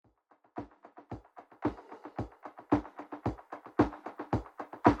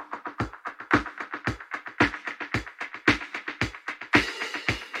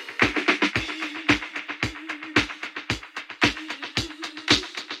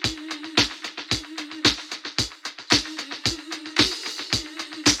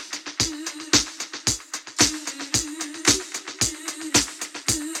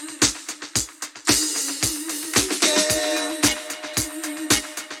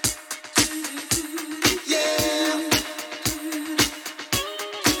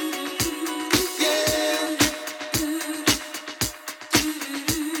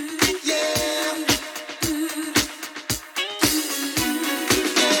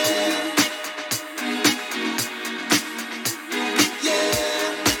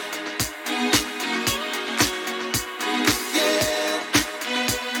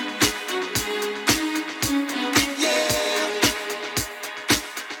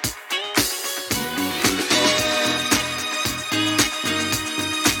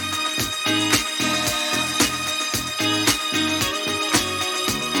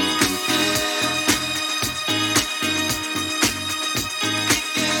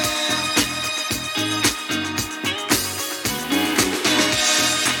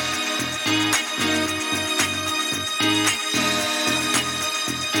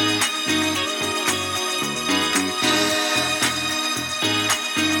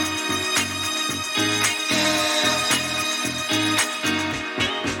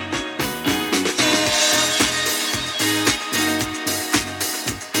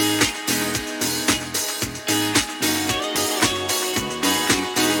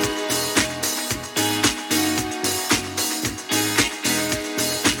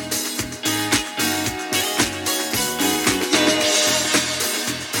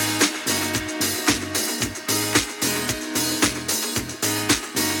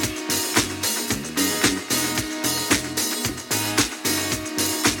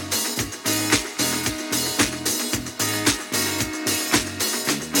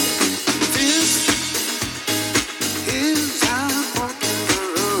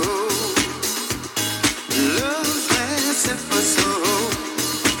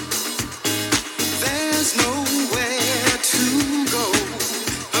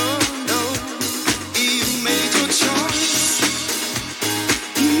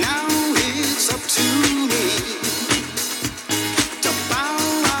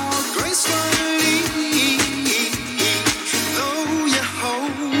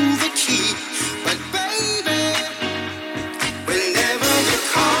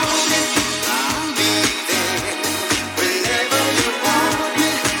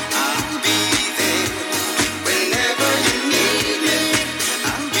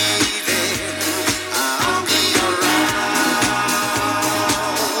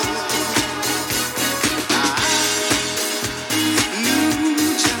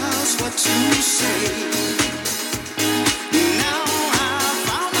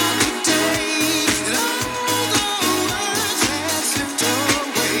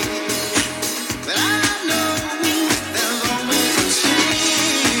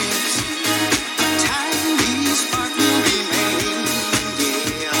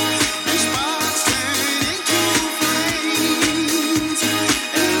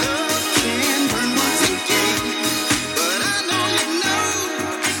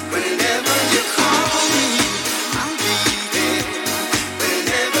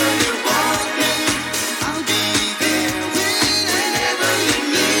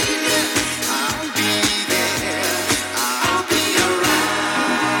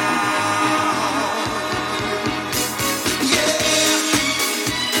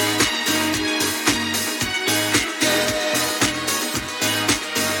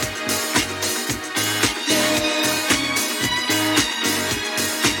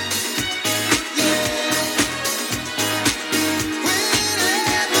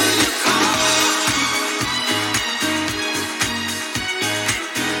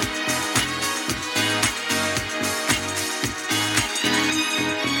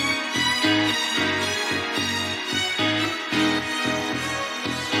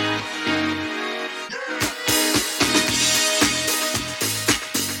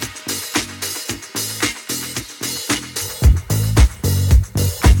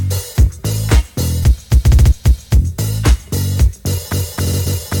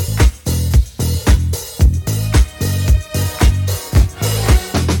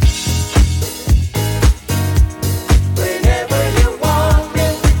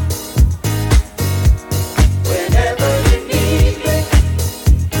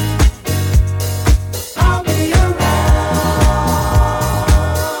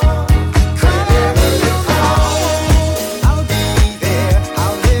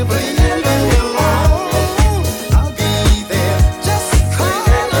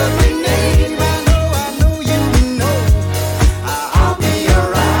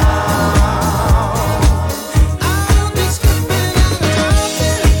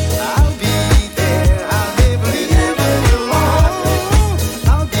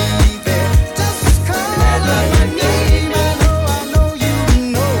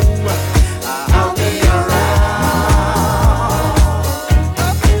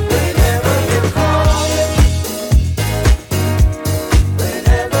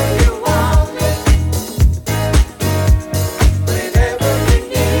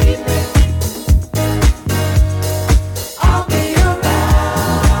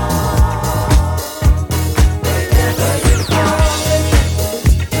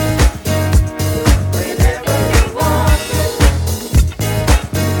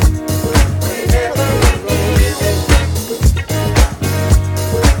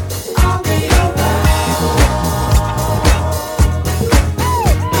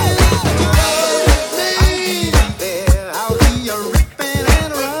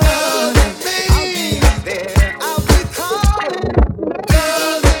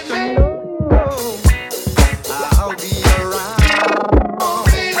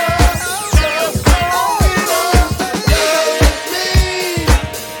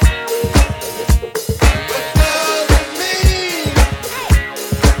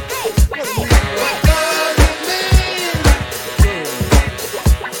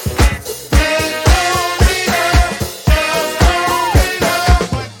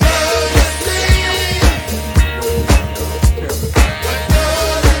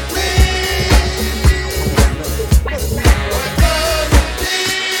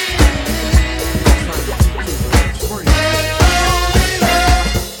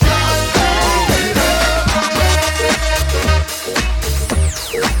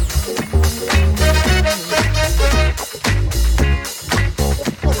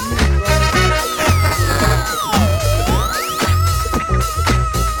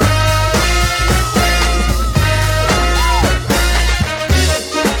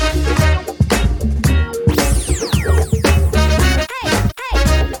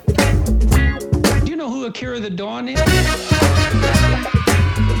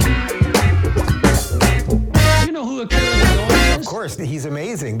he's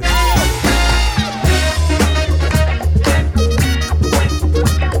amazing.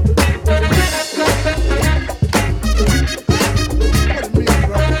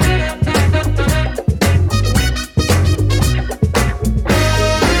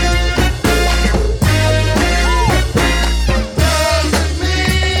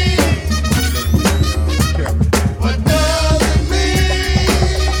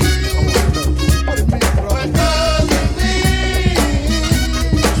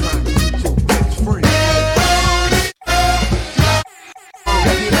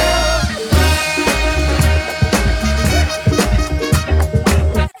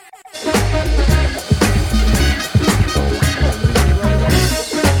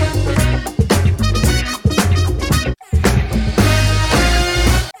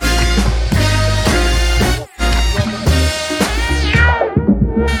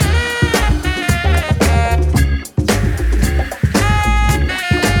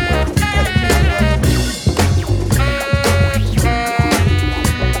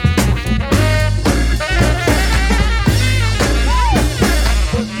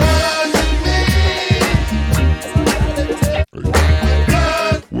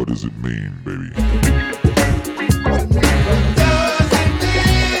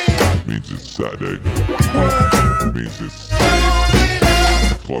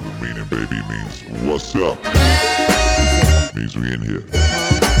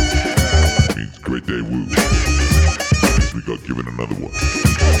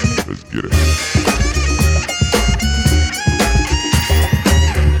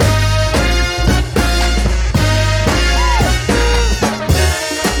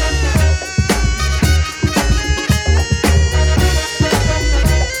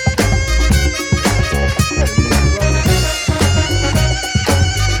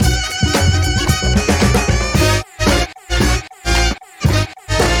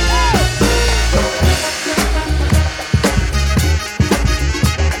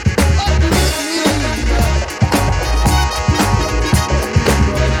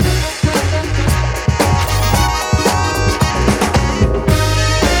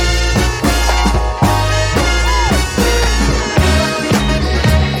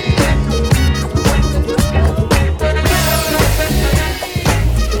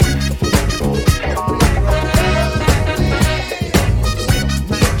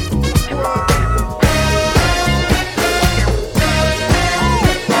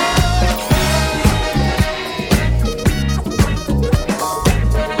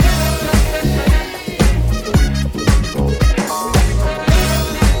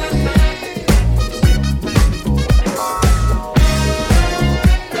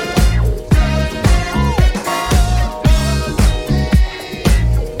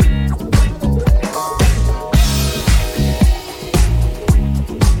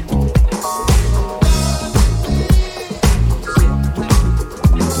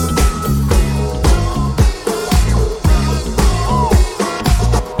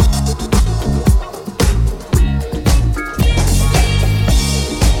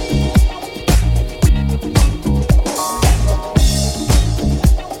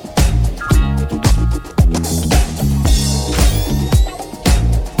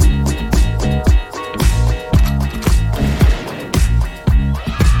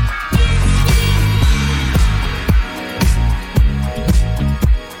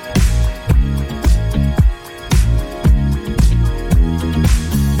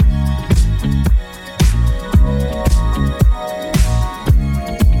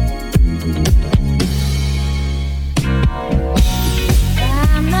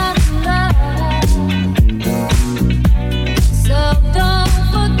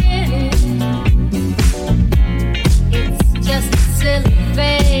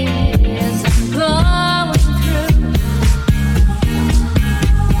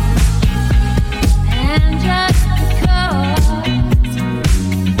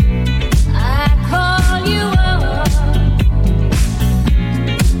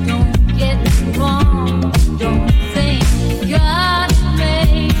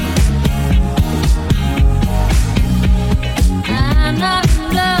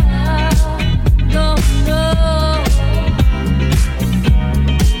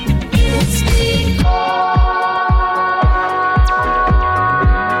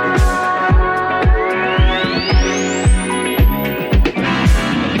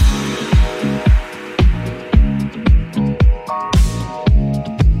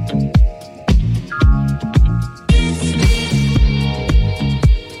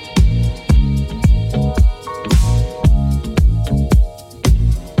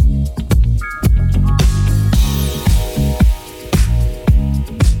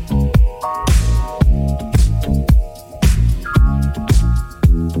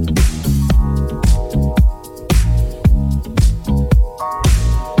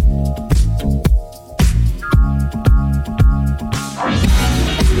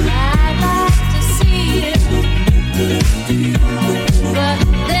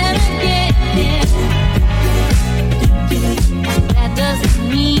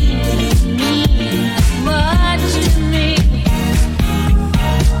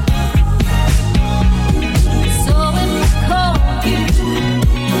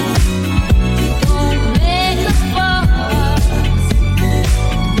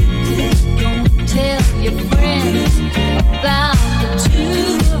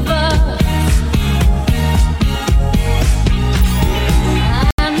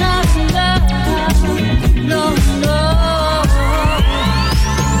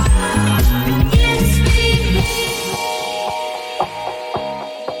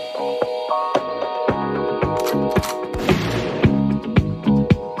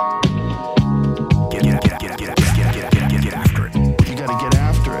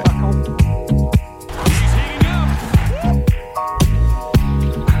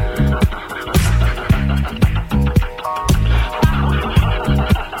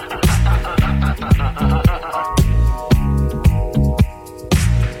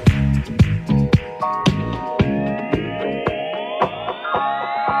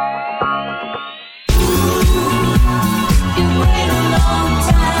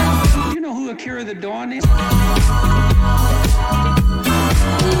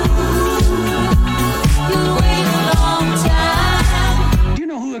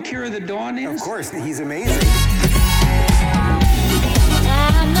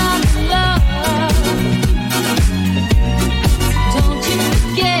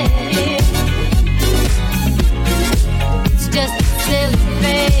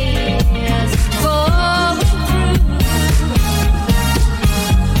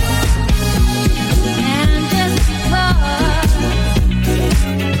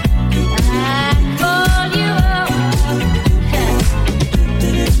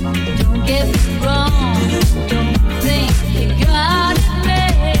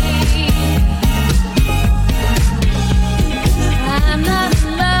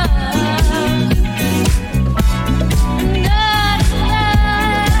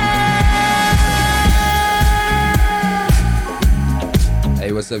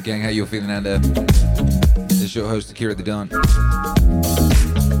 What's up, gang? How you feeling out there? This is your host, Akira the Dawn.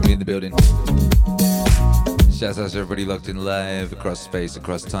 We in the building. Shouts out to everybody locked in live across space,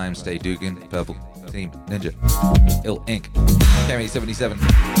 across time. Stay Dugan, Purple, Team, Ninja, Ill Inc, Carry 77,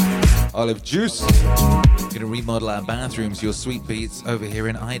 Olive Juice. Gonna remodel our bathrooms, your sweet beats over here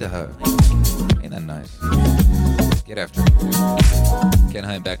in Idaho. Ain't that nice? Get after it. Ken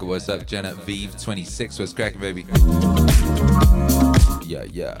Heimbacker, what's up? Jenna Vive 26, what's cracking, baby?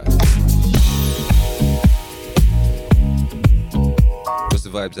 Yeah. What's the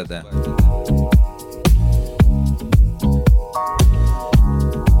vibes out there?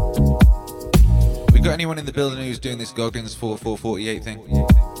 We got anyone in the building who's doing this Goggins 4448 thing?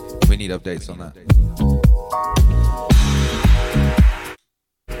 We need updates on that.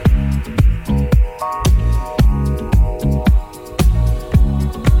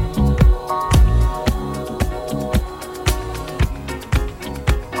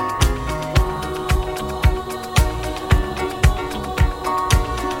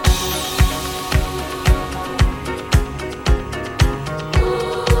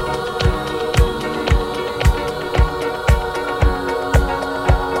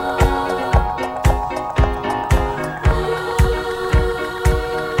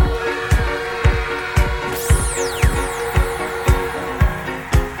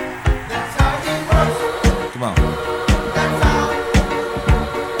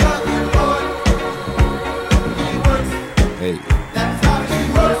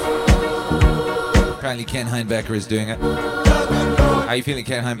 Ken Heimbacker is doing it. How you feeling,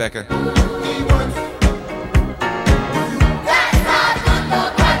 Ken Heimbacker?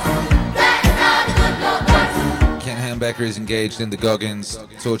 Ken Heimbacker is engaged in the Goggins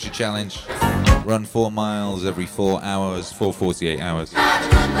Torture Challenge. Run 4 miles every 4 hours, 4:48 hours.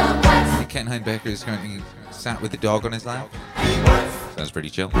 Ken Heimbacker is currently sat with the dog on his lap. Sounds pretty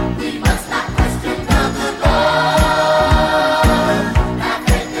chill. We must not question the good Lord.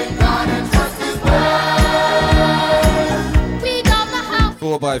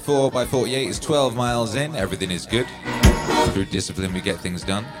 4x4 by 48 is 12 miles in. Everything is good. Through discipline, we get things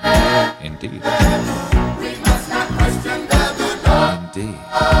done. Indeed. We must not question the good Lord. Indeed.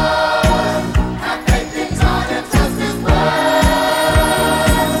 Have faith in God and trust His word.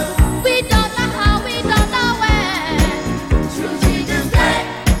 We don't know how, we don't know when. Through Jesus' name,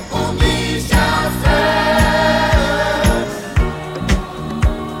 only shall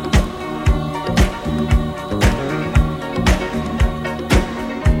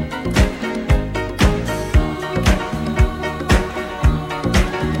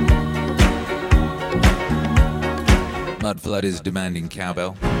Flood is demanding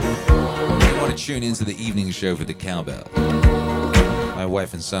cowbell. You want to tune into the evening show for the cowbell. My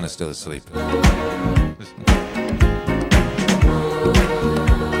wife and son are still asleep.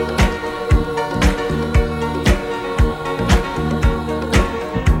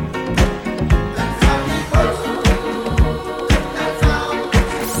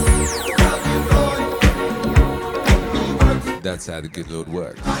 That's how the good Lord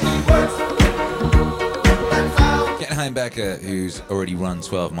works. Heimbacker, who's already run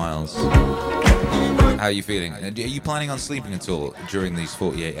 12 miles. How are you feeling? Are you planning on sleeping at all during these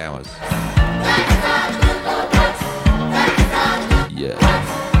 48 hours? Yeah.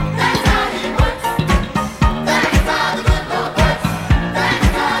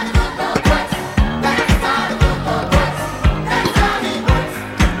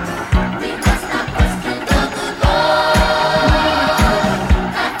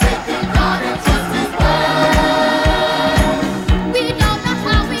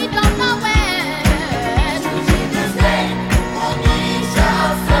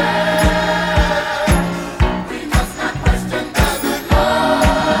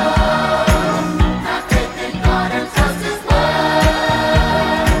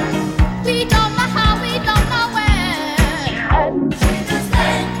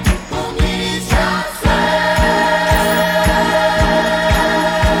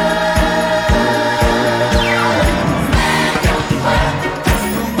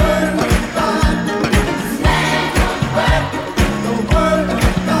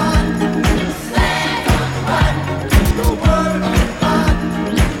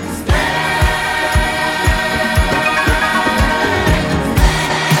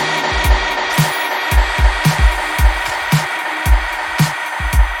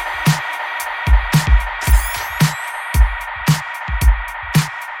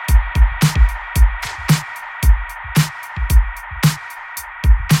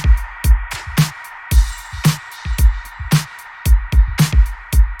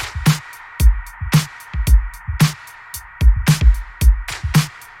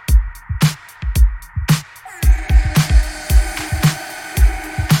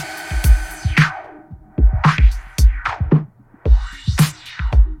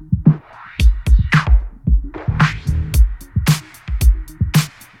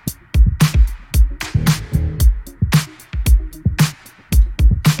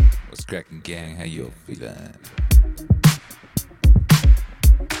 cracking, gang? How you feeling?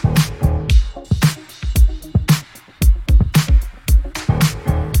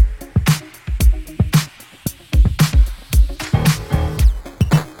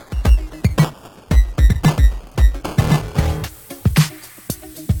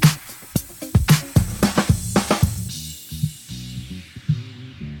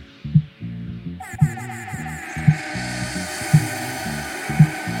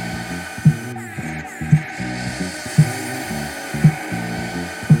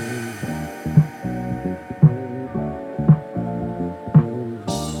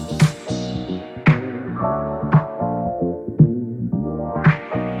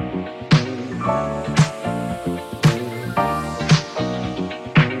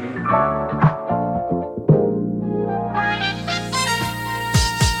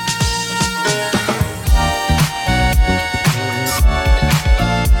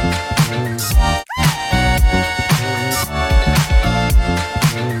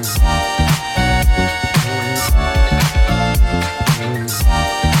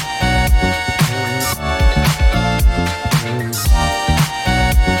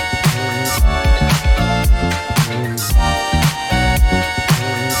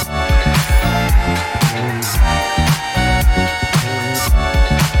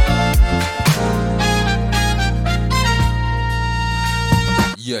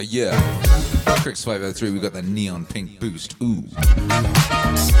 Yeah. Cricks 503, we got the neon pink boost. Ooh.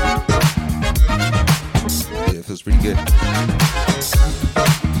 Yeah, it feels pretty good.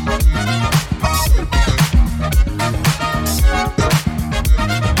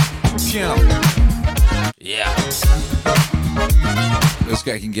 Yeah. What's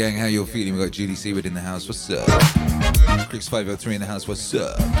cracking, gang? How you feeling? We got Judy Seward in the house. What's up? Cricks 503 in the house. What's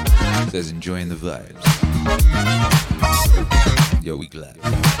up? Says enjoying the vibes. Yo, we glad.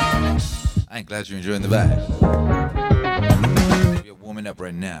 I ain't glad you're enjoying the vibe. We're warming up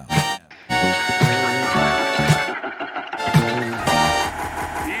right now.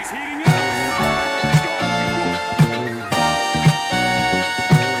 He's heating up.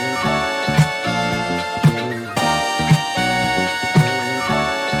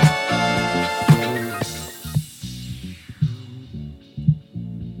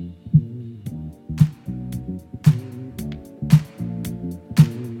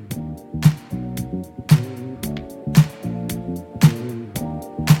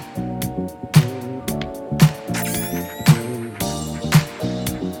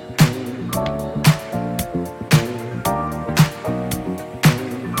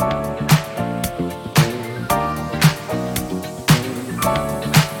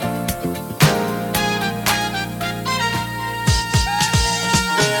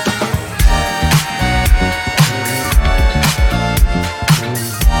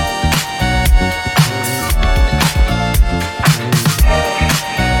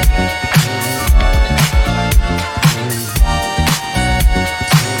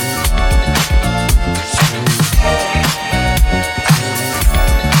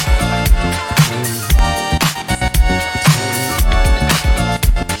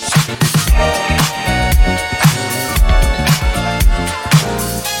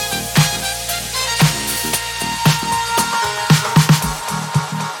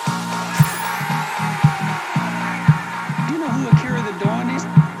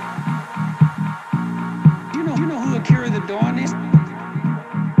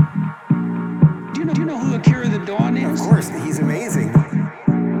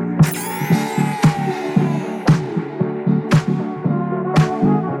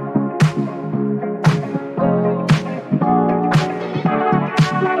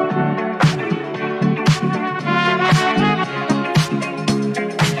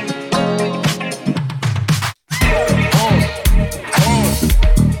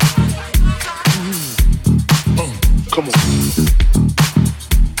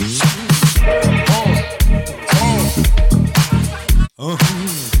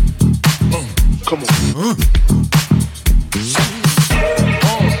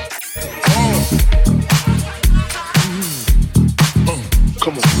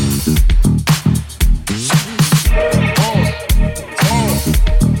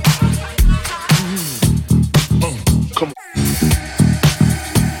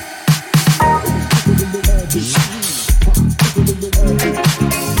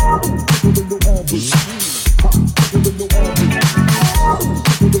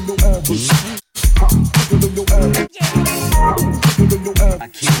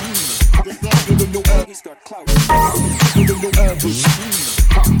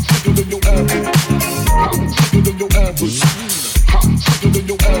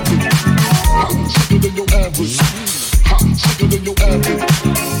 average. Ha, sicker than your average.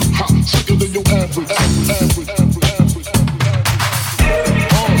 Ha, sicker than your average. Average.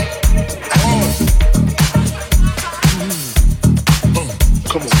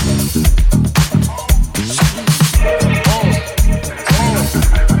 Come on.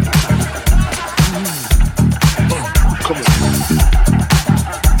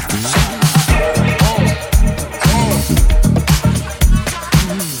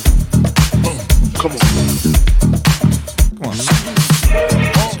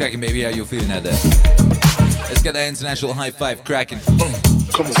 Baby, how you feeling out there? Let's get that international high five cracking.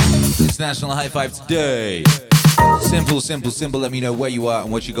 Come on. International high five today. Simple, simple, simple. Let me know where you are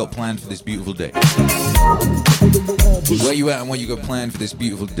and what you got planned for this beautiful day. Where you at and what you got planned for this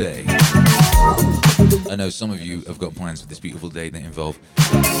beautiful day. I know some of you have got plans for this beautiful day that involve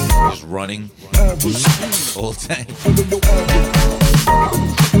just running all day.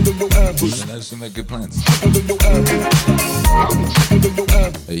 I know some good plans.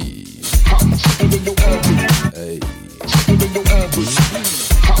 Hey. Hey.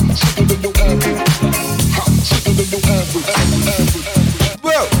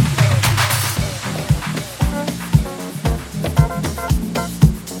 Whoa!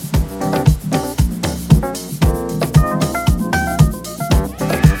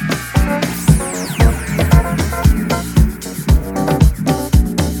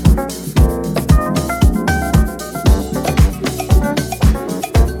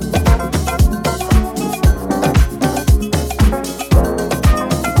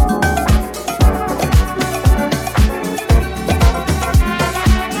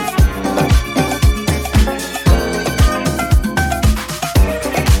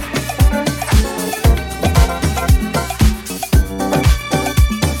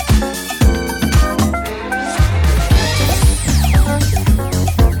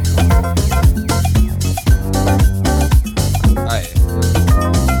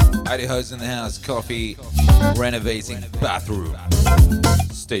 In the house, coffee, renovating bathroom.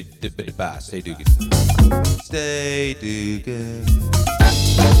 Stay Dugan. Stay Dugan.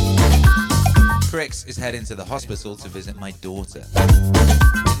 Crix is heading to the hospital to visit my daughter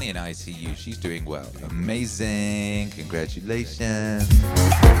in the ICU. She's doing well. Amazing. Congratulations.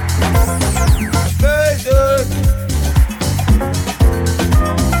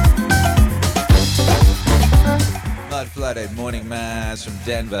 Mud flooded morning mass from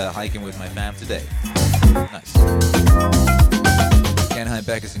Denver, hiking with my fam today. Nice. Anaheim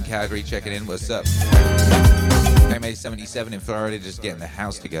Beckers in Calgary checking in. What's up? KMA77 in Florida just getting the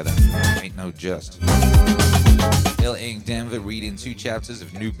house together. Ain't no just. Ill Ink Denver reading 2 chapters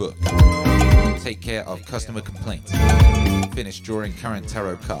of new book. Take care of customer complaints. Finish drawing current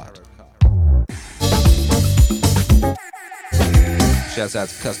tarot card. Shouts out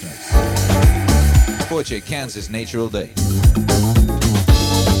to customers. Fortune, Kansas, Nature All Day.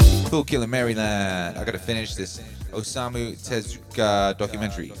 Cool Killer, Maryland. I gotta finish this Osamu Tezuka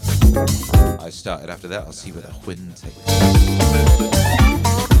documentary. I started after that. I'll see where the wind takes.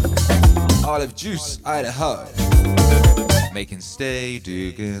 Olive Juice, Idaho. Making Stay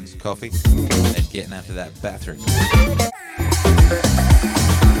Dugan's coffee and getting after that bathroom.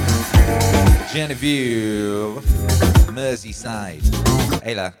 Genevieve, Merseyside.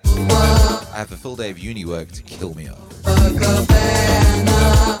 Ayla, I have a full day of uni work to kill me off.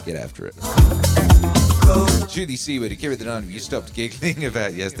 Get after it. Judy Seaward, Akira the Nun, you stopped giggling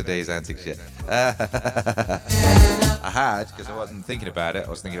about yesterday's antic shit. I had, because I wasn't thinking about it, I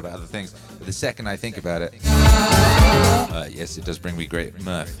was thinking about other things. But the second I think about it, yes, it does bring me great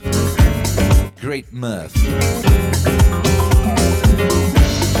mirth. Great mirth.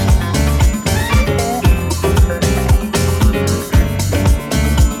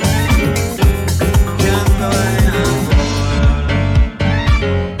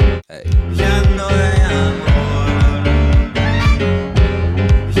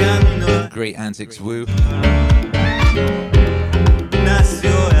 Great antics, woo.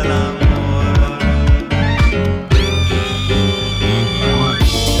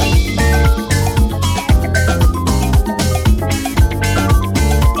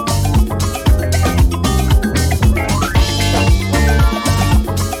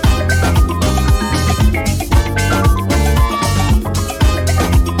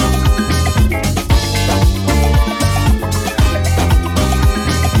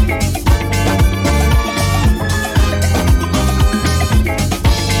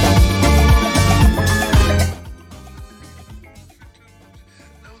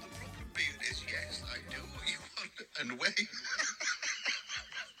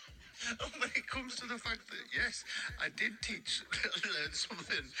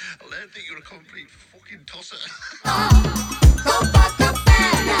 something. I learned that you're a complete fucking tosser.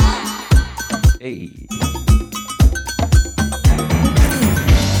 Hey.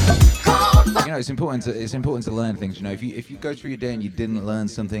 You know, it's important to learn things. You know, if you go through your day and you didn't learn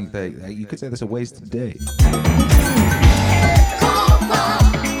something, you could say that's a wasted day.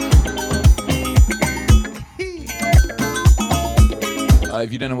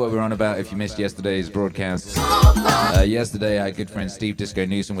 If you don't know what we're on about, if you missed yesterday's broadcast, yesterday our good friend Steve Disco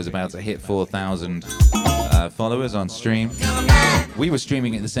Newsom was about to hit 4,000 followers on stream. We were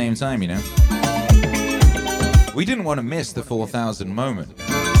streaming at the same time, you know. We didn't want to miss the 4,000 moment.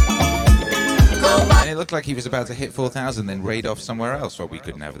 And it looked like he was about to hit 4,000, then raid off somewhere else. Well, we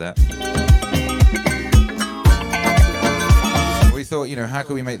couldn't have that. We thought, you know, how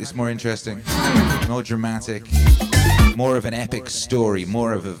can we make this more interesting, more dramatic, more of an epic story,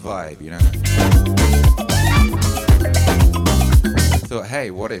 more of a vibe, you know? I thought, hey,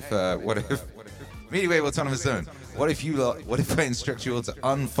 what if Meaningwave Autonomous Zone, what if I instruct you all to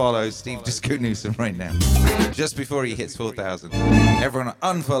unfollow Steve Disco Newsom right now, just before he hits 4,000? Everyone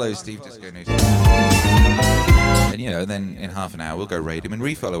unfollow Steve Disco Newsom. And, you know, then in half an hour we'll go raid him and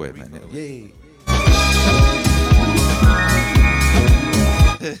refollow him. And yay.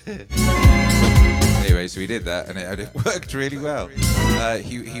 Anyway, so we did that, and it worked really well.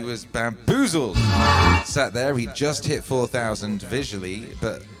 He was bamboozled. Sat there, he just hit 4,000 visually,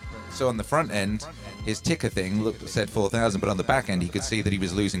 but so on the front end, his ticker thing said 4,000, but on the back end, he could see that he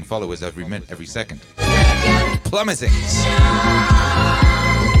was losing followers every minute, every second. Plummeting.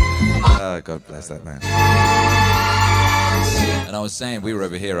 God bless that man. And I was saying, we were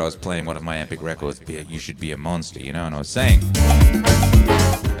over here, I was playing one of my epic records, You Should Be a Monster, you know, and I was saying,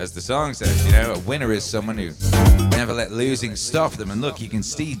 as the song says, you know, a winner is someone who never let losing stop them. And look, you can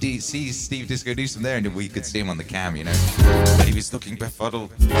see Steve Disco Newsom there, and we could see him on the cam, you know. And he was looking befuddled.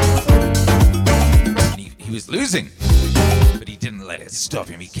 And he was losing, but he didn't let it stop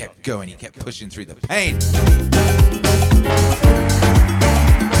him. He kept going, he kept pushing through the pain.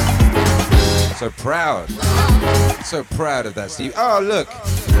 So proud of that, Steve. Oh, look,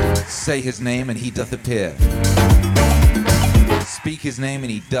 say his name and he doth appear. Speak his name and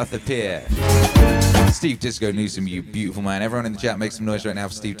he doth appear. Steve Disco Newsom, you beautiful man. Everyone in the chat, make some noise right now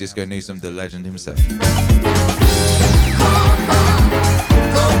for Steve Disco Newsom, the legend himself.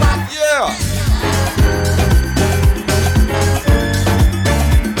 Yeah!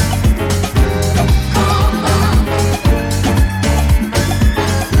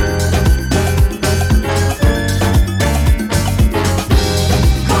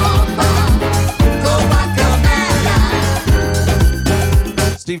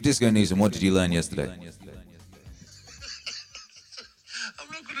 Steve Disco Newsom, what did you learn yesterday? I'm not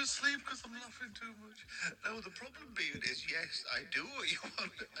going to sleep because I'm laughing too much. No, the problem being is, yes, I do what you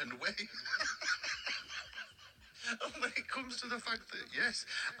want and wait. And when it comes to the fact that, yes,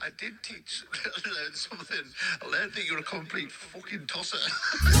 I did learn something. I learned that you're a complete fucking tosser.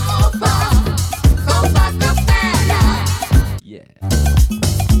 Yeah.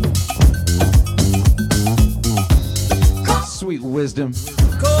 Sweet wisdom.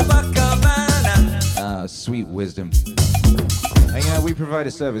 Sweet wisdom. And yeah, we provide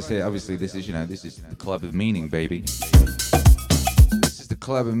a service here. Obviously, this is the Club of Meaning, baby. This is the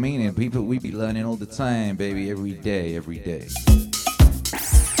Club of Meaning. People, we be learning all the time, baby. Every day.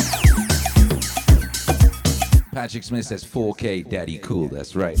 Patrick Smith says 4K, Daddy Cool.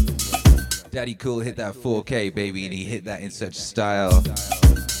 That's right. Daddy Cool hit that 4K, baby, and he hit that in such style.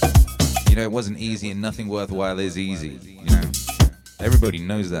 You know, it wasn't easy, and nothing worthwhile is easy, you know? Everybody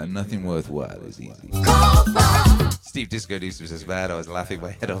knows that. Nothing worthwhile is easy. Steve Disco Newsom says, bad. I was laughing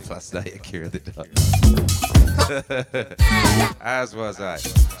my head off last night at Kira the Don. As was I.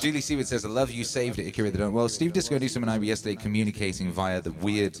 Julie Seward says, I love you saved it, Akira the Don. Well, Steve Disco Newsom and I were yesterday communicating via the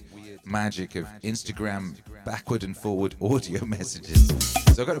weird magic of Instagram backward and forward audio messages.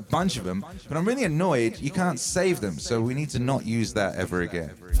 So I've got a bunch of them, but I'm really annoyed you can't save them, so we need to not use that ever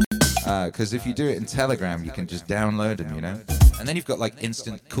again. Because if you do it in Telegram, you can just download them, you know? And then you've got like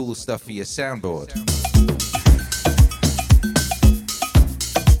instant cool stuff for your soundboard.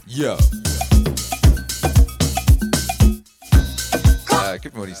 Yo.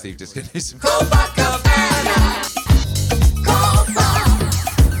 Good morning, Steve. Just gonna do some.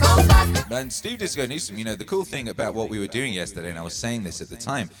 And Steve Disco Newsom, you know, the cool thing about what we were doing yesterday, and I was saying this at the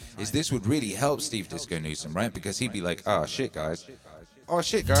time, is this would really help Steve Disco Newsom, right? Because he'd be like, oh shit, guys.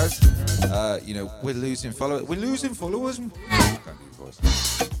 You know, we're losing followers. We're losing followers.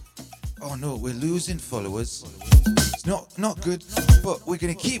 Oh no, we're losing followers. It's not good, but we're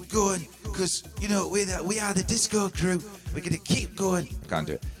gonna keep going. because, you know, we are the disco crew. We're going to keep going. I can't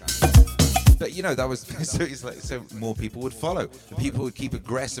do it. But, you know, that was, so it's like, so more people would follow. The people would keep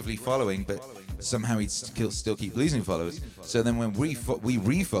aggressively following, but somehow he'd still keep losing followers. So then when we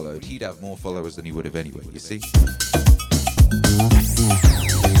refollowed, he'd have more followers than he would have anyway, you see?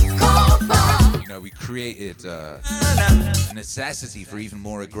 You know, we created a necessity for even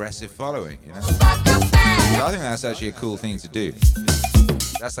more aggressive following, you know? So I think that's actually a cool thing to do.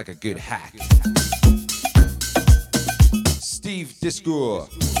 That's like a good hack. Steve Discour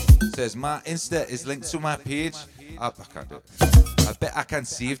says, my Insta is linked to my page. I can't do it. I bet I can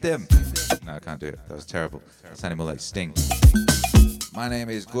save them. No, I can't do it. That was terrible. That sounded more like Sting. My name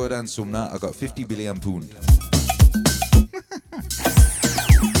is Gordon Sumna. I got 50 billion pound.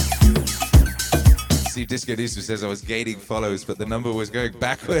 Steve Disco Disco says I was gaining follows, but the number was going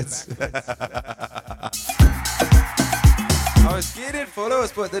backwards. I was gaining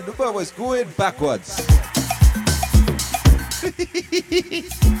followers, but the number was going backwards.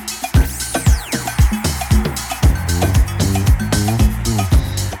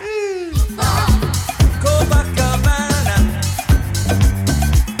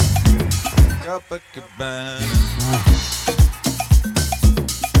 Copacabana.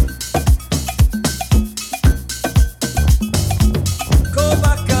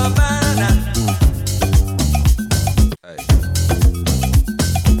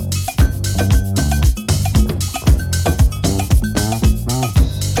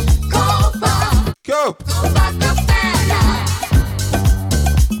 Cope.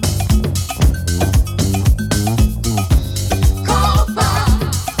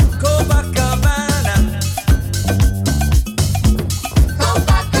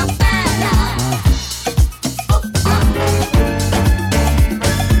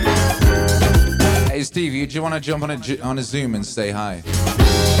 Hey Steve, do you want to jump on a Zoom and say hi?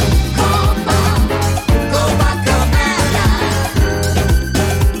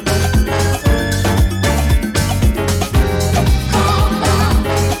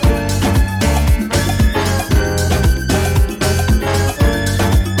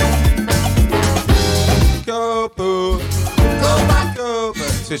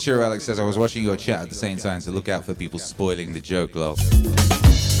 Twitcher Alex says I was watching your chat at the same time, so look out for people spoiling the joke, lol.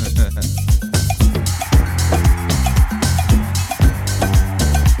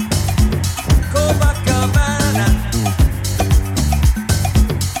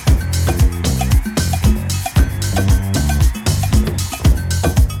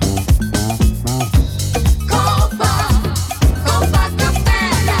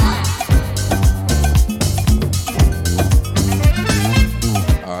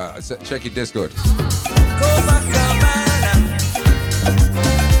 Check your Discord.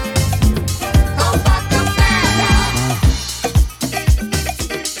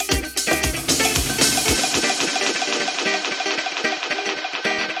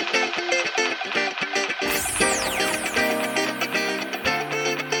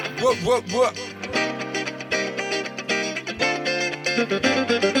 What?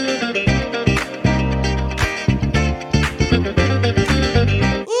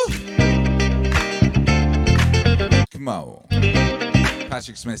 Mo.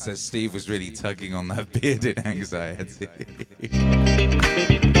 Patrick Smith says Steve was really tugging on that bearded anxiety.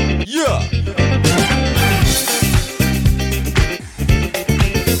 Yeah!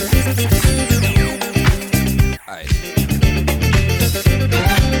 Aye.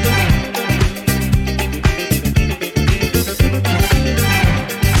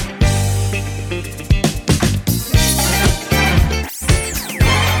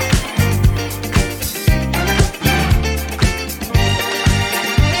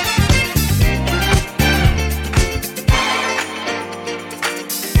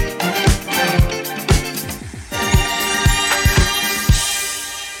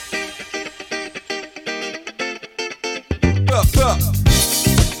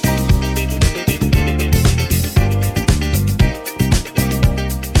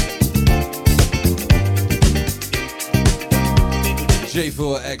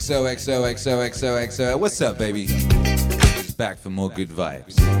 J4XOXOXOXOXO. What's up, baby? It's back for more good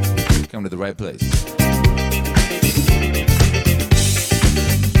vibes. Come to the right place.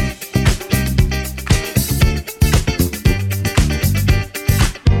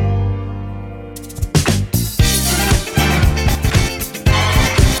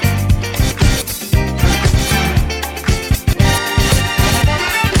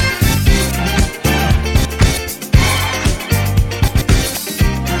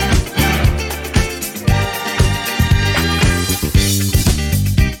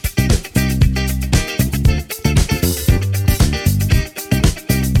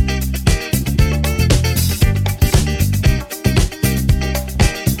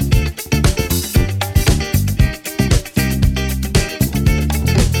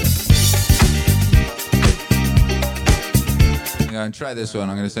 And try this one.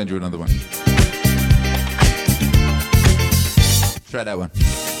 I'm going to send you another one. Try that one.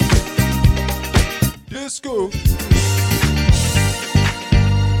 Disco.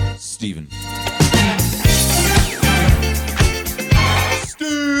 Steven.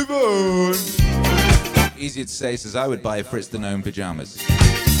 Easier to say, says I would buy Fritz the Gnome pajamas.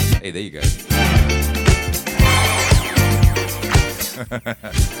 Hey, there you go.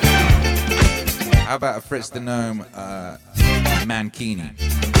 How about a Fritz the Gnome mankini?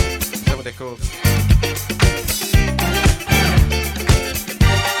 Is that what they're called?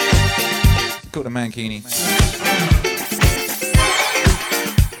 It's called a mankini.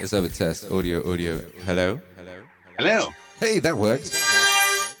 Let's have a test. Audio. Hello? Hello. Hey, that worked.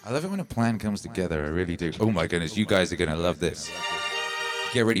 I love it when a plan comes together. I really do. Oh my goodness, you guys are going to love this.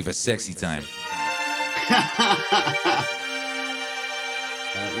 Get ready for sexy time.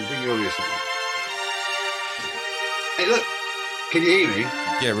 We'll bring you over here. Hey, look. Can you hear me?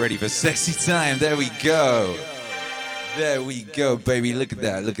 Get ready for sexy time. There we go. There we go, baby. Look at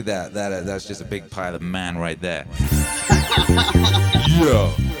that. Look at that. That's just a big pile of man right there.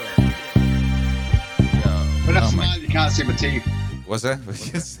 Yo. When I smile, you can't see my teeth. What's that?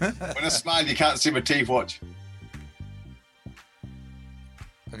 When I smile, you can't see my teeth. Watch.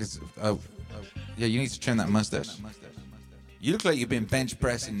 Yeah, you need to trim that mustache. You look like you've been bench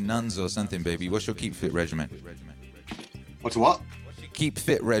pressing nuns or something, baby. What's your keep fit regimen? What's what? Keep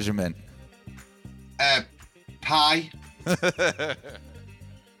fit regimen. Pie.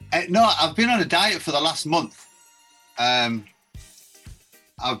 No, I've been on a diet for the last month. I've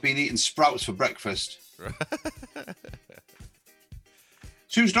been eating sprouts for breakfast.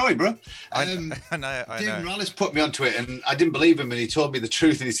 True story, bro. I know. David Morales put me onto it, and I didn't believe him, and he told me the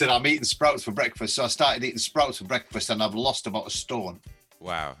truth, and he said, I'm eating sprouts for breakfast. So I started eating sprouts for breakfast, and I've lost about a stone.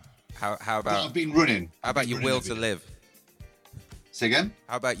 Wow. How about... But I've been running. How about your will to live? Say again?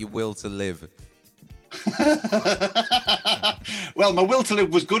 How about your will to live? Well, my will to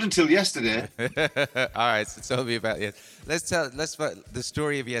live was good until yesterday. All right, so tell me about it. Let's the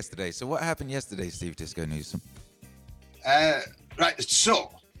story of yesterday. So what happened yesterday, Steve Disco Newsom? Right,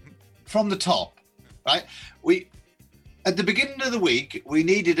 so from the top, right? At the beginning of the week, we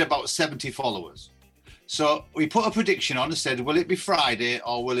needed about 70 followers. So we put a prediction on and said, will it be Friday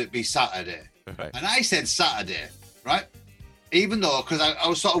or will it be Saturday? Right. And I said Saturday, right? Even though, because I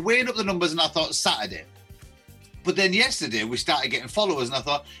was sort of weighing up the numbers and I thought Saturday. But then yesterday we started getting followers and I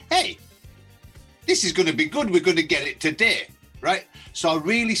thought, hey, this is going to be good. We're going to get it today, right? So I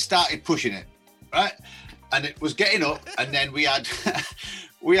really started pushing it, right? And it was getting up, and then we had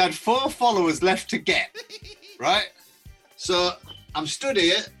 4 followers left to get, right? So I'm stood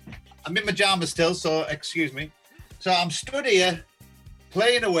here. I'm in my pajamas still, so excuse me. So I'm stood here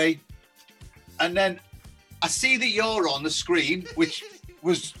playing away, and then I see that you're on the screen, which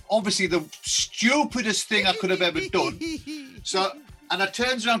was obviously the stupidest thing I could have ever done. And I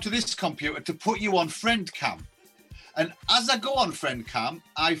turns around to this computer to put you on friend cam. And as I go on friend cam,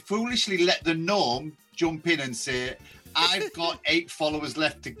 I foolishly let the gnome jump in and say, I've got 8 followers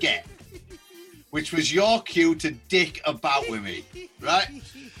left to get, which was your cue to dick about with me, right?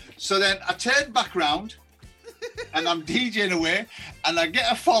 So then I turned back round and I'm DJing away and I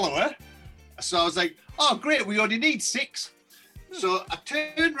get a follower. So I was like, oh, great, we only need 6. So I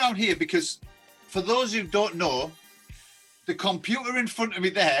turned around here because for those who don't know, the computer in front of me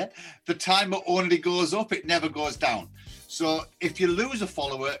there, the timer only goes up, it never goes down. So if you lose a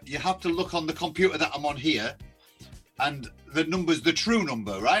follower, you have to look on the computer that I'm on here and the number's the true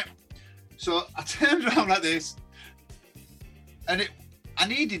number, right? So I turned around like this and I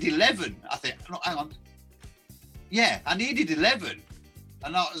needed 11, I think. No, hang on. Yeah, I needed 11.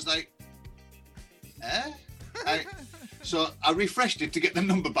 And I was like, so I refreshed it to get the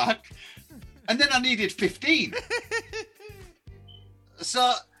number back. And then I needed 15.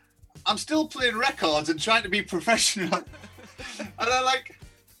 So I'm still playing records and trying to be professional. And I'm like,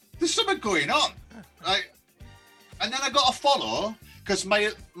 there's something going on. Like, and then I got a follow because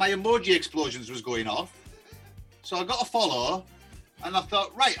my emoji explosions was going off. So I got a follow and I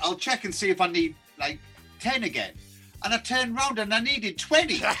thought, right, I'll check and see if I need like 10 again. And I turned around and I needed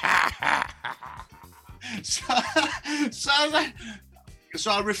 20. So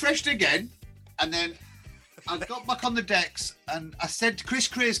I refreshed again and then I got back on the decks and I said, Chris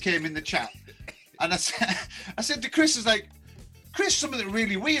Craze came in the chat. And I said to Chris, I was like, Chris, something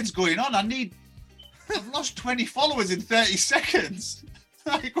really weird's going on. I've lost 20 followers in 30 seconds.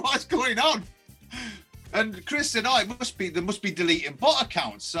 Like, what's going on? And Chris said, oh, there must be deleting bot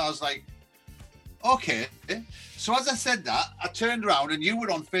accounts. So I was like, okay. So as I said that, I turned around and you were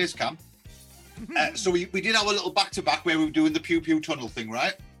on Facecam. So we did our little back-to-back where we were doing the Pew Pew tunnel thing,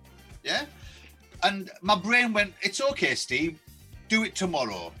 right? Yeah. And my brain went, it's okay, Steve, do it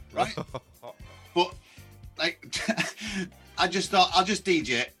tomorrow, right? But like, I just thought I'll just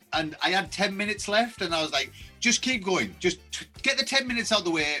DJ, and I had 10 minutes left, and I was like, just keep going, just get the 10 minutes out of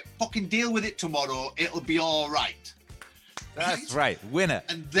the way, fucking deal with it tomorrow, it'll be all right. That's right, winner.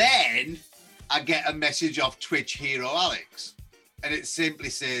 And then I get a message off Twitch Hero Alex, and it simply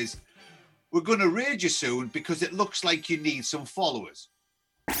says, we're going to raid you soon because it looks like you need some followers,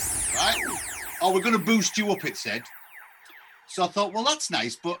 right? Or we're going to boost you up, it said. So I thought, well, that's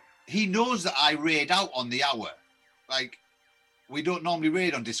nice, but he knows that I raid out on the hour. Like, we don't normally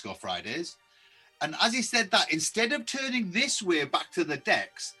raid on Disco Fridays. And as he said that, instead of turning this way back to the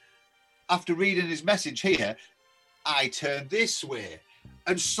decks, after reading his message here, I turned this way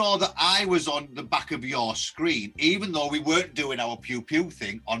and saw that I was on the back of your screen, even though we weren't doing our Pew Pew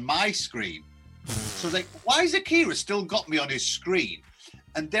thing on my screen. So I was like, why has Akira still got me on his screen?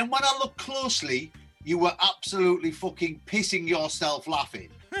 And then when I looked closely, you were absolutely fucking pissing yourself laughing.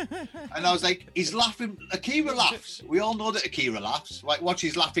 And I was like, he's laughing. Akira laughs. We all know that Akira laughs. Like, watch,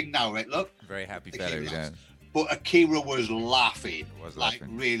 he's laughing now, right? Look. Very happy fellow, you know. But Akira was laughing. Was like,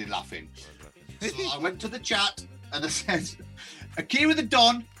 laughing. really laughing. So I went to the chat and I said, Akira the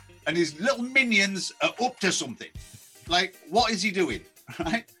Don and his little minions are up to something. Like, what is he doing?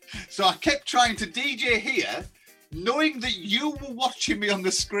 Right? So I kept trying to DJ here, knowing that you were watching me on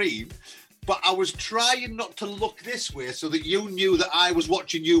the screen, but I was trying not to look this way so that you knew that I was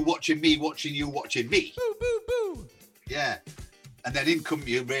watching you, watching me, watching you, watching me. Boo, boo, boo. Yeah. And then in come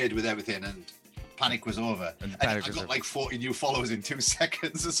you raid with everything and panic was over. And I got like 40 new followers in 2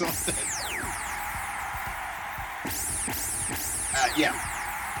 seconds or something. Yeah.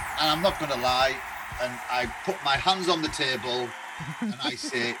 And I'm not going to lie. And I put my hands on the table and I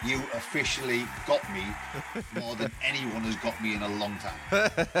say, you officially got me more than anyone has got me in a long time.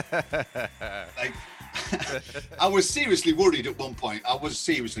 Like, I was seriously worried at one point. I was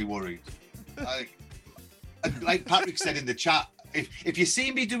seriously worried. Like Patrick said in the chat, if you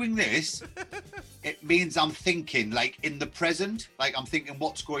see me doing this, it means I'm thinking, like, in the present. Like, I'm thinking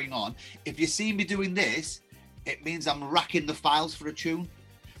what's going on. If you see me doing this, it means I'm racking the files for a tune.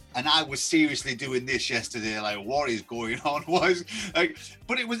 And I was seriously doing this yesterday, like, what is going on?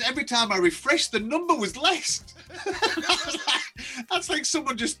 But it was every time I refreshed, the number was less. That's like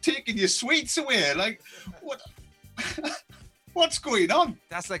someone just taking your sweets away. Like, what? What's going on?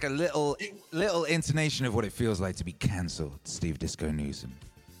 That's like a little intonation of what it feels like to be cancelled, Steve Disco Newsom.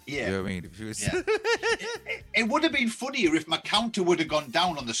 Yeah. You know what I mean? If was... yeah. it would have been funnier if my counter would have gone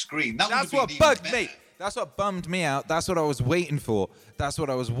down on the screen. That's what bugged me. That's what bummed me out. That's what I was waiting for. I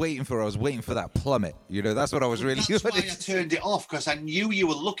was waiting for that plummet. You know, that's what I was really... That's why I turned it off, because I knew you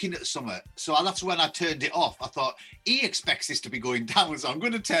were looking at something. So that's when I turned it off. I thought, he expects this to be going down, so I'm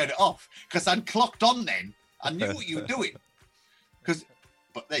going to turn it off. Because I'd clocked on then. I knew what you were doing.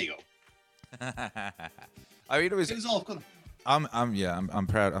 But there you go. I mean, it was all good. I'm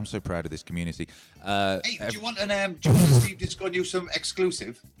proud. I'm so proud of this community. Hey, do you want a Steve Disco Newsom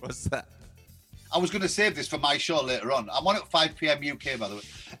exclusive? What's that? I was going to save this for my show later on. I'm on at 5 p.m. UK, by the way.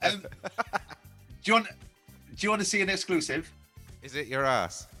 Do you want to see an exclusive? Is it your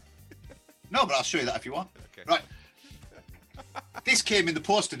ass? No, but I'll show you that if you want. Okay. Right. This came in the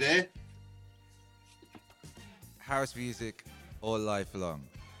post today. House music all life long.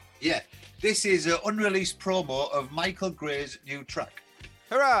 Yeah. This is an unreleased promo of Michael Gray's new track.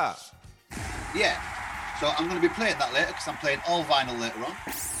 Hurrah! Yeah. So I'm going to be playing that later because I'm playing all vinyl later on.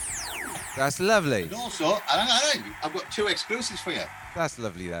 That's lovely. And also, I've got 2 exclusives for you. That's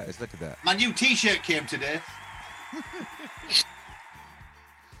lovely, that is. Look at that. My new T-shirt came today.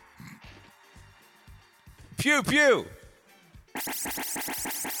 Pew, pew!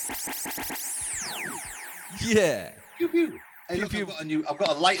 Yeah. Pew, pew. Hey, Pew, look, pew. I've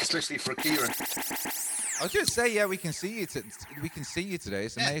got a light especially for Akira. I was going to say, yeah, we can see you. We can see you today.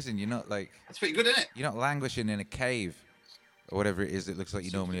 It's amazing. You're not like... That's pretty good, isn't it? You're not languishing in a cave or whatever it is. It looks like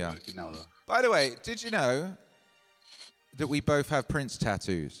you normally are. Now, By the way, did you know that we both have Prince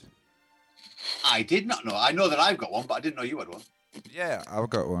tattoos? I did not know. I know that I've got one, but I didn't know you had one. Yeah, I've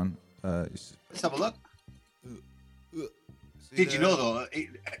got one. Let's have a look. See Did you there? know, though,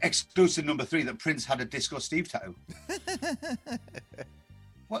 exclusive number 3, that Prince had a Disco Steve tattoo?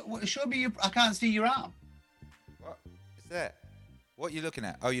 What? Show me I can't see your arm. What is that? What are you looking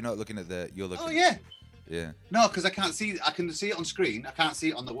at? Oh, you're not looking at the... You're looking... Oh, yeah. Yeah. No, because I can't see... I can see it on screen. I can't see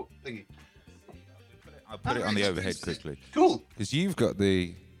it on the thingy. I'll put it on the overhead quickly. Cool. Because you've got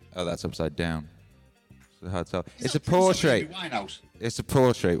the... Oh, that's upside down. It's hard to tell. Is It's a that Prince or portrait. Amy Winehouse? It's a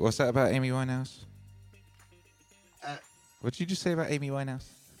portrait. What's that about Amy Winehouse? Uh, What did you just say about Amy Winehouse?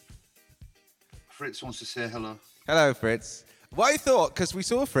 Fritz wants to say hello. Hello, Fritz. What I thought, because we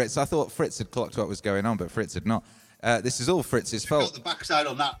saw Fritz, I thought Fritz had clocked what was going on, but Fritz had not. This is all Fritz's Got fault. the backside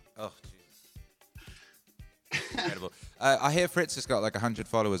on that. Oh, Jesus. Incredible. I hear Fritz has got like 100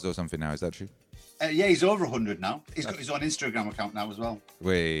 followers or something now. Is that true? Yeah, he's over 100 now. He's got his own Instagram account now as well.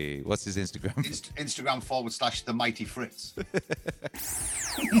 Wait, what's his Instagram? Instagram / the Mighty Fritz.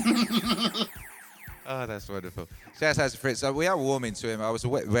 Oh, that's wonderful. Shouts out to Fritz. We are warming to him. I was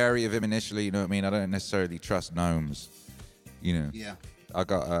wary of him initially, you know what I mean? I don't necessarily trust gnomes. You know? Yeah. I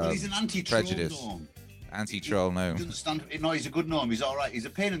got Well, he's an anti-troll prejudice. gnome. Anti-troll He gnome. doesn't stand. No, he's a good gnome. He's all right. He's a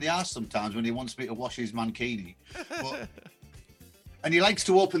pain in the ass sometimes when he wants me to wash his mankini. But, and he likes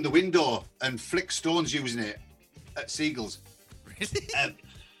to open the window and flick stones using it at seagulls. Really?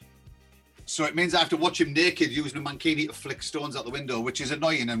 So it means I have to watch him naked using a mankini to flick stones out the window, which is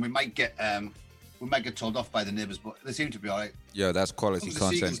annoying, and we might get told off by the neighbours, but they seem to be all right. Yo, that's quality As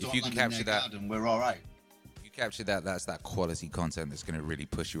long as the content. seagulls If you don't can land in capture their that, garden, we're all right. you capture that. That's that quality content that's going to really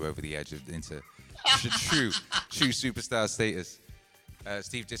push you over the edge into true superstar status.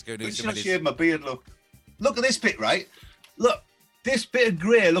 Steve Disco But Newsom. should I and his- shave my beard? Look at this bit, right? Look, this bit of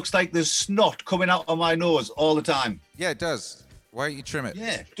grey looks like there's snot coming out of my nose all the time. Yeah, it does. Why don't you trim it?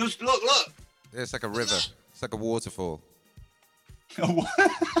 Yeah, just look. It's like a river. It's like a waterfall,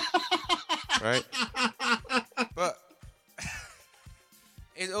 right? But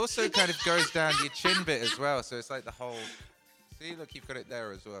it also kind of goes down your chin bit as well. So it's like the whole. See, look, you've got it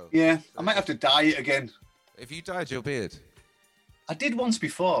there as well. Yeah, I might have to dye it again. If you dyed your beard, I did once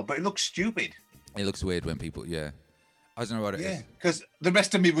before, but it looks stupid. it looks weird when people. Yeah, I don't know what it is. Yeah, because the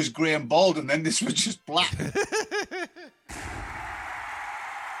rest of me was grey and bald, and then this was just black.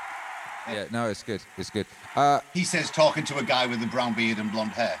 Yeah, no, it's good. It's good. He says talking to a guy with a brown beard and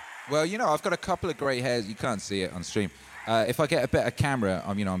blonde hair. Well, you know, I've got a couple of grey hairs. You can't see it on stream. If I get a better camera,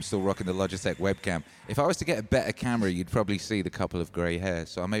 I'm still rocking the Logitech webcam. If I was to get a better camera, you'd probably see the couple of grey hairs.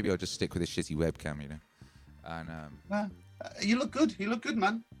 So maybe I'll just stick with a shitty webcam, you know. And You look good. You look good,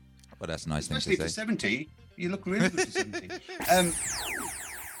 man. well, that's a nice Especially thing for to say. 70. You look really good for 70.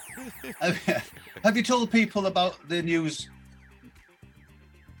 Have you told people about the news?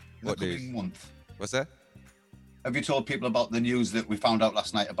 What the news? coming month. What's that? Have you told people about the news that we found out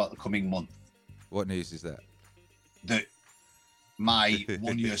last night about the coming month? What news is that? That my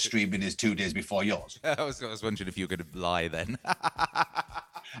 1 year streaming is 2 days before yours. I was wondering if you were going to lie then.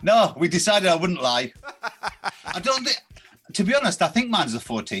 No, we decided I wouldn't lie. I don't think, to be honest, I think mine's the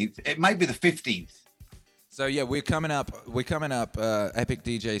 14th. It might be the 15th. So yeah, we're coming up. Epic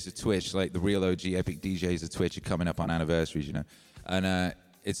DJs of Twitch, like the real OG Epic DJs of Twitch, are coming up on anniversaries, you know, and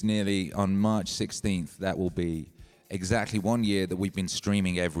it's nearly on March 16th. That will be exactly 1 year that we've been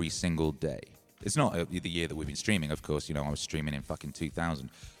streaming every single day. It's not the year that we've been streaming, of course. You know, I was streaming in fucking 2000,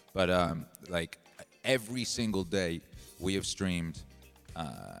 but like every single day we have streamed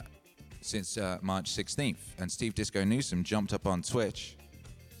since March 16th. And Steve Disco Newsom jumped up on Twitch.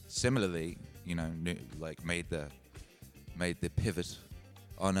 Similarly, you know, made the pivot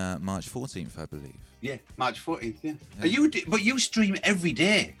on March 14th, I believe. Yeah, March 14th. Yeah. But you stream every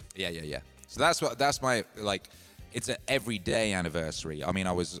day. Yeah. So that's my like. It's an everyday anniversary. I mean,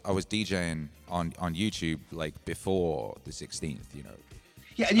 I was DJing on YouTube like before the 16th. You know.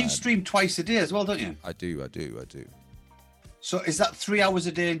 Yeah, and you stream twice a day as well, don't you? I do. So is that 3 hours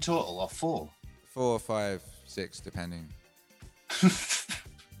a day in total, or 4? 4, 5, 6, depending.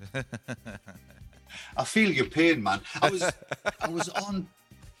 I feel your pain, man. I was on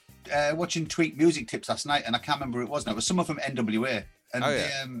watching Tweak Music Tips last night, and I can't remember who it was now. It was someone from NWA,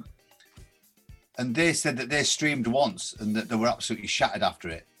 and and they said that they streamed once and that they were absolutely shattered after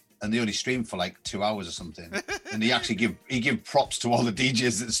it, and they only streamed for like 2 hours or something. And he actually give props to all the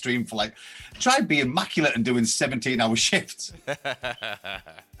DJs that stream for like, try being immaculate and doing 17-hour shifts.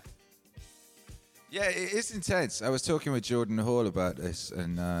 Yeah, it is intense. I was talking with Jordan Hall about this,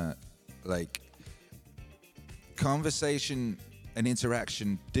 and like conversation and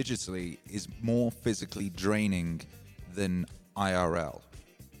interaction digitally is more physically draining than IRL.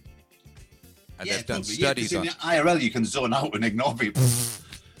 And they've done studies on in IRL. You can zone out and ignore people.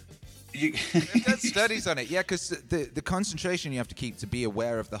 They've done studies on it, yeah, because the concentration you have to keep to be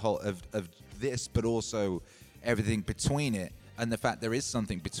aware of the whole of this, but also everything between it. And the fact there is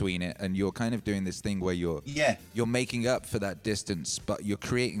something between it, and you're kind of doing this thing where you're making up for that distance, but you're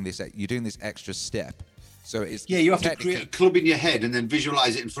creating this, you're doing this extra step. So it's you have to create a club in your head and then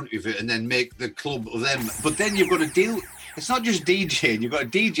visualize it in front of you and then make the club of them. But then you've got to deal. It's not just DJing. You've got to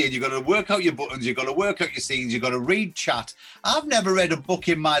DJ. You've got to work out your buttons. You've got to work out your scenes. You've got to read chat. I've never read a book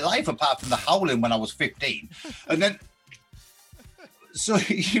in my life apart from The Howling when I was 15. And then,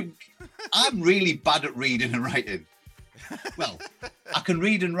 I'm really bad at reading and writing. Well, I can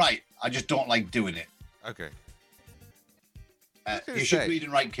read and write. I just don't like doing it. Okay. You should read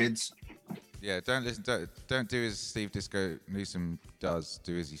and write, kids. Yeah, don't do as Steve Disco Newsom does.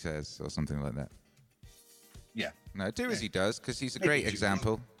 Do as he says, or something like that. Yeah. No, do as he does, because he's a great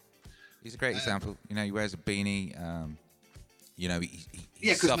example. He's a great example. You know, he wears a beanie. You know, he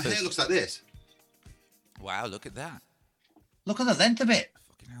because my hair looks like this. Wow, look at that. Look at the length of it.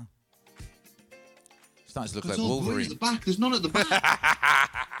 Fucking hell. Starting to look like Wolverine. At the back. There's none at the back.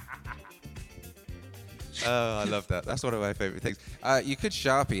 Oh, I love that. That's one of my favorite things. You could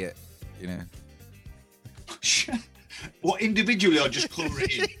Sharpie it, you know. What, individually or just colour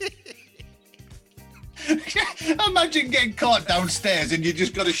it in? Imagine getting caught downstairs and you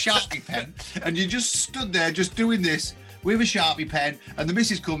just got a Sharpie pen and you just stood there just doing this with a Sharpie pen and the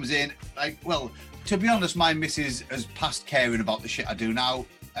missus comes in. Like, well, to be honest, my missus has past caring about the shit I do now.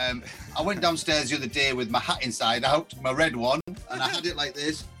 I went downstairs the other day with my hat inside out, my red one, and I had it like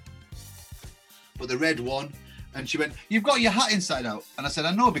this. But the red one, and she went, "You've got your hat inside out." And I said,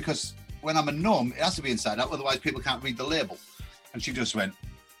 "I know, because when I'm a gnome, it has to be inside out, otherwise people can't read the label." And she just went,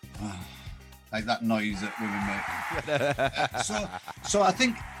 oh, like that noise that women make. So I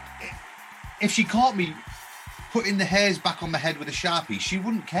think if she caught me putting the hairs back on my head with a Sharpie, she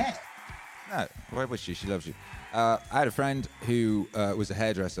wouldn't care. No, why would she? She loves you. I had a friend who was a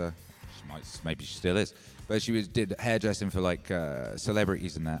hairdresser. Maybe she still is, but she did hairdressing for like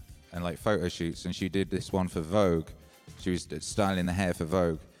celebrities and that, and like photo shoots. And she did this one for Vogue. She was styling the hair for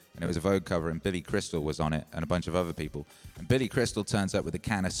Vogue, and it was a Vogue cover, and Billy Crystal was on it, and a bunch of other people. And Billy Crystal turns up with a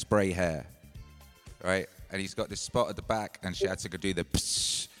can of spray hair, right? And he's got this spot at the back, and she had to go do the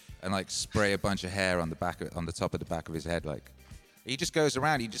psh, and like spray a bunch of hair on the back, on the top of the back of his head, like. He just goes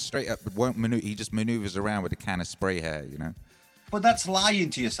around. He just straight up won't maneuver. He just maneuvers around with a can of spray hair, you know. But that's lying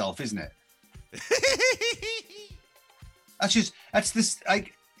to yourself, isn't it? That's this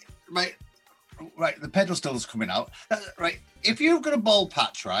like, right. The pedestal's coming out, right? If you've got a bald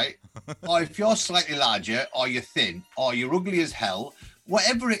patch, right, or if you're slightly larger, or you're thin, or you're ugly as hell,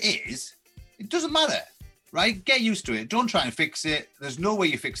 whatever it is, it doesn't matter, right? Get used to it. Don't try and fix it. There's no way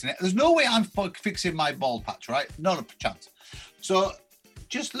you're fixing it. There's no way I'm fixing my bald patch, right? Not a chance. So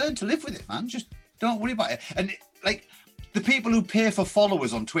just learn to live with it, man. Just don't worry about it. And like the people who pay for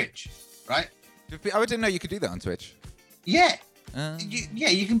followers on Twitch, right? I didn't know you could do that on Twitch. Yeah.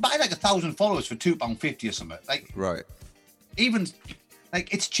 You can buy like 1,000 followers for £2.50 or something. Like, right. Even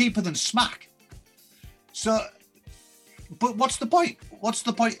like it's cheaper than Smack. So, but what's the point? What's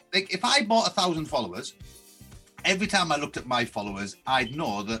the point? Like, if I bought 1,000 followers, every time I looked at my followers, I'd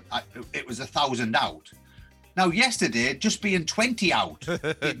know that it was 1,000 out. Now, yesterday, just being 20 out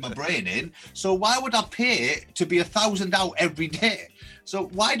did my brain in. So why would I pay to be 1,000 out every day? So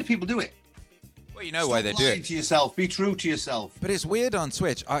why do people do it? Well, you know why they do it. To yourself. Be true to yourself. But it's weird on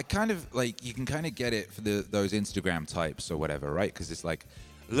Twitch. I kind of like, you can kind of get it for those Instagram types or whatever, right? Because it's like,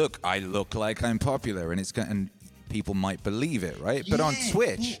 look, I look like I'm popular, and people might believe it, right? Yeah. But on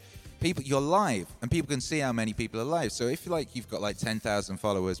Twitch, you're live, and people can see how many people are live. So if like you've got like 10,000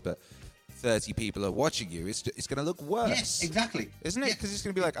 followers, but 30 people are watching you, it's going to look worse. Yes, exactly. Isn't it? Because it's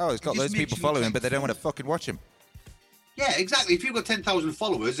going to be like, oh, it's got loads of people following him, but they don't want to fucking watch him. Yeah, exactly. If you've got 10,000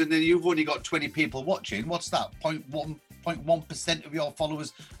 followers and then you've only got 20 people watching, what's that? 0.1% of your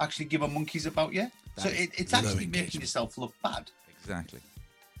followers actually give a monkeys about you? So it's actually making yourself look bad. Exactly.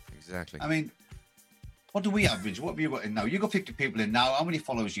 I mean, what do we average? What have you got in now? You got 50 people in now. How many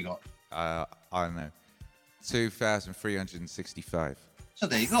followers you got? I don't know. 2,365. So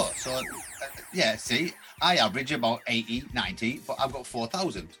there you go. So, yeah, see, I average about 80, 90, but I've got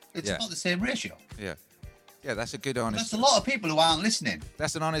 4,000. It's about the same ratio. Yeah. Yeah, that's a good honest. That's a lot of people who aren't listening.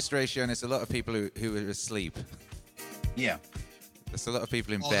 That's an honest ratio, and it's a lot of people who are asleep. Yeah. There's a lot of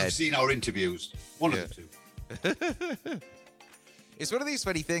people in bed. I've seen our interviews. One of the two. It's one of these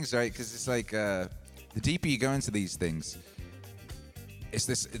funny things, right? Because it's like the deeper you go into these things, it's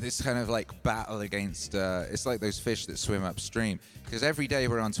this kind of like battle against. It's like those fish that swim upstream. Because every day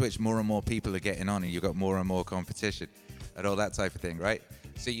we're on Twitch, more and more people are getting on, and you've got more and more competition, and all that type of thing, right?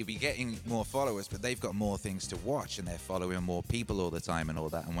 So you'll be getting more followers, but they've got more things to watch, and they're following more people all the time and all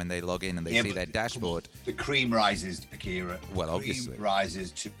that. And when they log in and they see their dashboard, the cream rises, Akira. Well, obviously, cream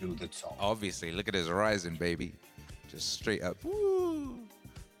rises to the top. Obviously, look at us rising, baby, just straight up. Woo,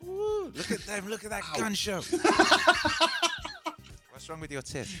 woo. Look at them. Look at that gun show. What's wrong with your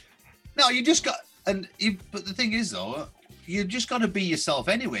tip? No, you just got, but the thing is though, you just got to be yourself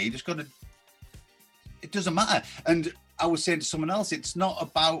anyway. You just got to. It doesn't matter. And I was saying to someone else, it's not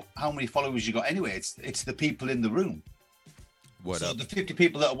about how many followers you got anyway. It's the people in the room. So the 52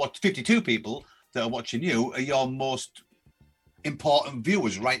 people that are watching you are your most important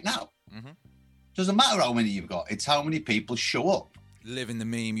viewers right now. Mm-hmm. Doesn't matter how many you've got. It's how many people show up. Live in the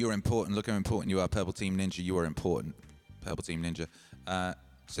meme. You're important. Look how important you are. Purple Team Ninja. You are important. Purple Team Ninja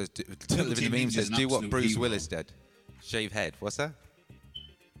says. Live in the meme says. Do what Bruce Willis did. Shave head. What's that?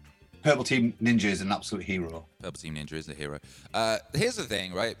 Purple Team Ninja is an absolute hero. Purple Team Ninja is a hero. Here's the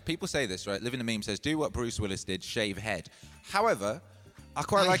thing, right? People say this, right? Live in the meme says. Do what Bruce Willis did. Shave head. However, I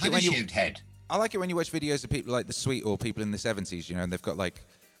quite like it when you. Shaved head. I like it when you watch videos of people like the Sweet or people in the 70s, you know, and they've got like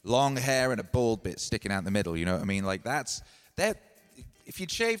long hair and a bald bit sticking out in the middle, you know what I mean? Like that. If you'd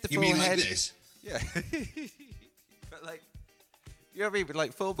shave the full head. Like this? Yeah. But like, you know what I mean? But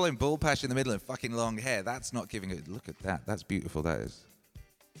like full blown bald patch in the middle and fucking long hair, that's not giving it. Look at that. That's beautiful. That is.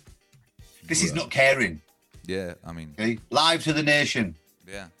 This is not caring. Yeah, I mean. Okay? Live to the nation.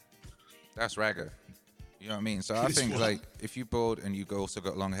 Yeah. That's ragger. You know what I mean? So I think like if you bald and you also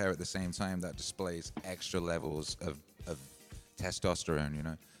got long hair at the same time, that displays extra levels of testosterone, you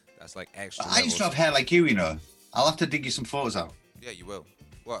know? That's like extra I used to have hair like you, you know. I'll have to dig you some photos out. Yeah, you will.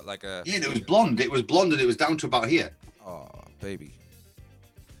 What, like a... Yeah, it was blonde. It was blonde and it was down to about here. Oh, baby.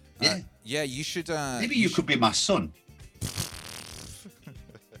 Yeah. Yeah, you should... Maybe you could be my son.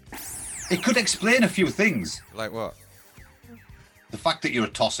 It could explain a few things. Like what? The fact that you're a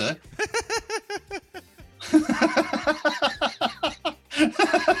tosser.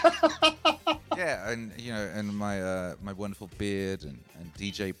 Yeah, and you know, and my my wonderful beard and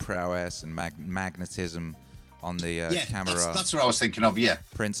DJ prowess and magnetism on the camera. That's what I was thinking of. Yeah,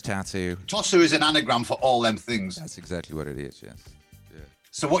 Prince tattoo. Tosser is an anagram for all them things. That's exactly what it is. Yes. Yeah.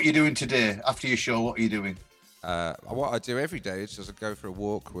 So what are you doing today after your show? What are you doing? What I do every day is just go for a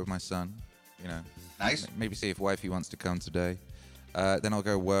walk with my son. You know. Nice. Maybe see if wifey wants to come today. Then I'll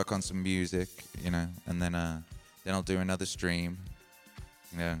go work on some music. You know, and then I'll do another stream.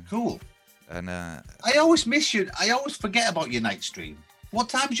 Yeah. Cool. And I always miss you. I always forget about your night stream. What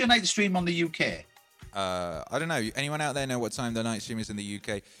time's your night stream on the UK? I don't know. Anyone out there know what time the night stream is in the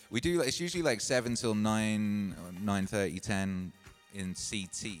UK? We do. It's usually like 7 till 9, 9:30, 10 in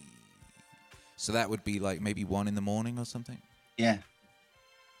CT. So that would be like maybe 1 in the morning or something. Yeah.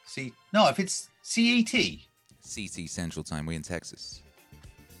 No, if it's CET. CT Central Time. We in Texas.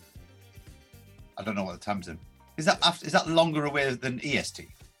 I don't know what the time's in. Is that longer away than EST?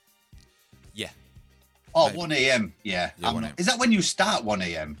 Yeah. Oh, Maybe. 1 a.m. Yeah. 1 a.m. Is that when you start 1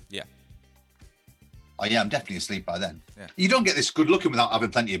 a.m.? Yeah. Oh, yeah, I'm definitely asleep by then. Yeah. You don't get this good looking without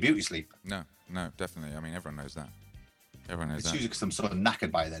having plenty of beauty sleep. No, definitely. I mean, everyone knows that. Everyone knows It's that. usually because I'm so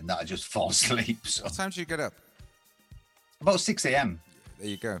knackered by then that I just fall asleep. So. What time do you get up? About 6 a.m. There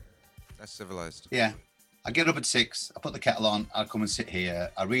you go. That's civilized. Yeah. I get up at 6, I put the kettle on, I come and sit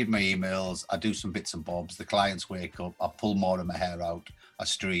here, I read my emails, I do some bits and bobs, the clients wake up, I pull more of my hair out, I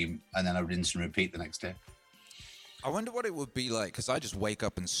stream, and then I rinse and repeat the next day. I wonder what it would be like, because I just wake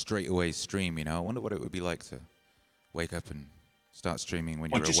up and straight away stream, you know? I wonder what it would be like to wake up and start streaming when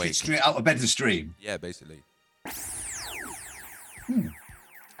you're just awake. Get straight out of bed and stream? Yeah, basically.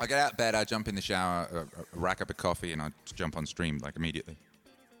 I get out of bed, I jump in the shower, rack up a coffee, and I jump on stream, like, immediately.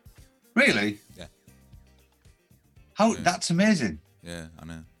 Really? Yeah. How? Yeah. That's amazing. Yeah, I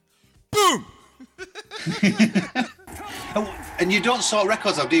know. Boom! And you don't sort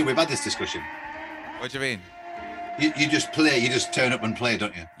records out, do you? We've had this discussion. What do you mean? You just play, you just turn up and play,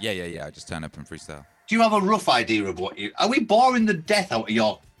 don't you? Yeah. I just turn up and freestyle. Do you have a rough idea of what you... Are we boring the death out of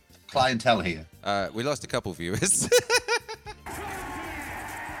your clientele here? We lost a couple viewers.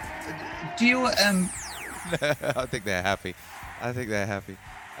 Do you... I think they're happy.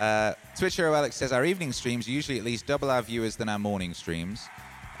 Twitch hero Alex says our evening streams usually at least double our viewers than our morning streams.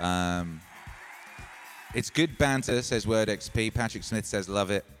 It's good banter, says Word XP. Patrick Smith says love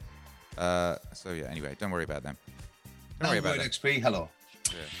it. So yeah, anyway, don't worry about them. Don't worry about Word them. XP, hello.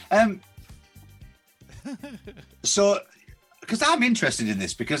 Yeah. So, because I'm interested in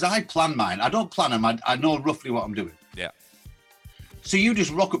this, because I plan mine. I don't plan them. I know roughly what I'm doing. Yeah. So you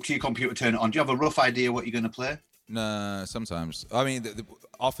just rock up to your computer, turn it on. Do you have a rough idea what you're going to play? No, sometimes. I mean,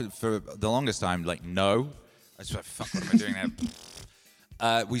 often for the longest time, like, no. I just like, fuck, what am I doing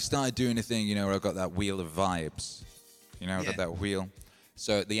now? We started doing a thing, you know, where I've got that wheel of vibes. You know, I've got that wheel.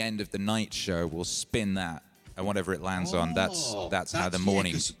 So at the end of the night show, we'll spin that, and whatever it lands on, that's how the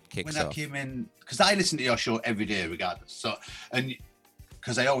morning kicks when off. I came in, because I listen to your show every day, regardless. So, and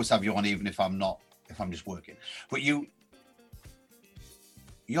because I always have you on, even if I'm just working. But you're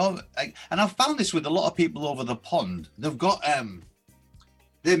like, and I've found this with a lot of people over the pond. They've got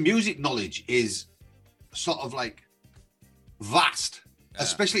their music knowledge is sort of like vast,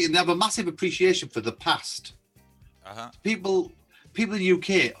 especially, and they have a massive appreciation for the past. People in the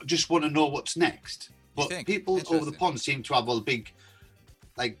UK just want to know what's next, but people over the pond seem to have a big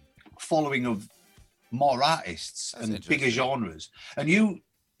like following of more artists and bigger genres. And you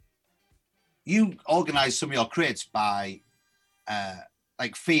organize some of your crates by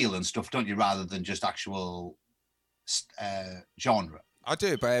like feel and stuff, don't you, rather than just actual genre? I do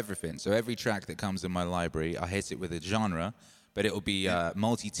it by everything. So every track that comes in my library, I hit it with a genre, but it'll be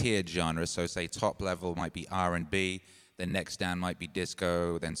multi-tiered genre. So say top level might be R&B, then next down might be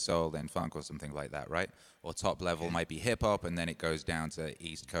disco, then soul, then funk or something like that, right? Or top level might be hip hop, and then it goes down to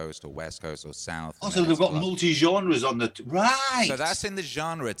East Coast or West Coast or South. Also, they've got multi-genres on the right. So that's in the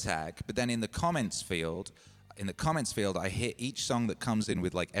genre tag, but then in the comments field, I hit each song that comes in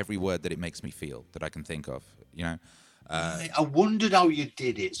with like every word that it makes me feel that I can think of, you know. I wondered how you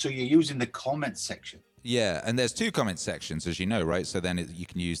did it. So you're using the comments section. Yeah, and there's 2 comment sections, as you know, right? So then you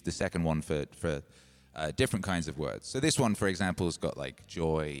can use the second one for different kinds of words. So this one, for example, has got like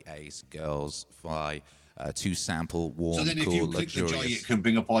joy, ace, girls, fly, 2 sample, warm, cool, luxurious. So then if you click the joy, it can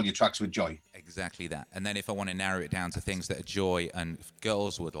bring up all your tracks with joy. Exactly that. And then if I want to narrow it down to things that are joy and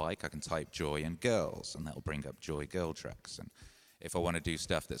girls would like, I can type joy and girls, and that'll bring up joy girl tracks. And if I want to do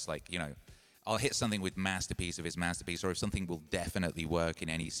stuff that's like, you know, I'll hit something with masterpiece of his masterpiece, or if something will definitely work in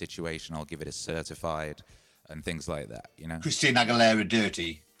any situation, I'll give it a certified and things like that, you know? Christina Aguilera,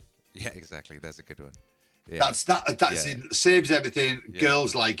 Dirty. Yeah, exactly. That's a good one. Yeah. That's it. Saves everything. Yeah.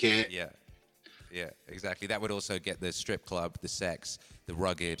 Girls like it. Yeah, exactly. That would also get the strip club, the sex, the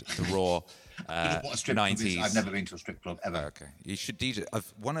rugged, the raw, what a strip 90s. Club is. I've never been to a strip club ever. Okay, you should DJ.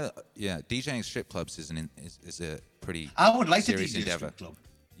 DJing strip clubs is a pretty. I would like to serious DJ endeavor. a strip club.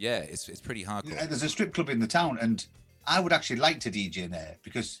 Yeah, it's pretty hardcore. Yeah, there's a strip club in the town, and I would actually like to DJ there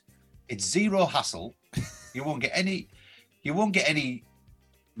because it's zero hassle. You won't get any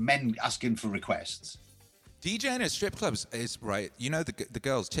men asking for requests. DJing at strip clubs is right. You know the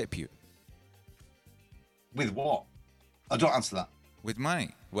girls tip you. With what? I don't answer that. With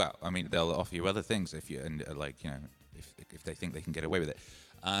money. Well, I mean, they'll offer you other things if you like, you know, if they think they can get away with it.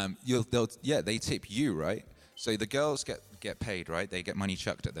 They tip you, right? So the girls get paid, right? They get money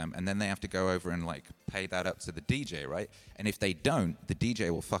chucked at them, and then they have to go over and like pay that up to the DJ, right? And if they don't, the DJ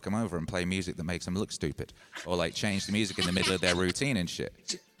will fuck them over and play music that makes them look stupid, or like change the music in the middle of their routine and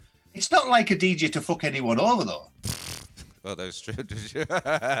shit. It's not like a DJ to fuck anyone over, though. Well, those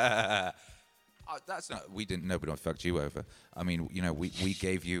that's not. Nobody fucked you over. I mean, you know, we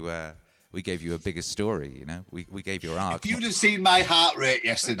gave you a bigger story. You know, we gave you an arc. If you'd have seen my heart rate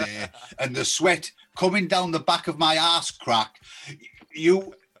yesterday and the sweat coming down the back of my arse crack,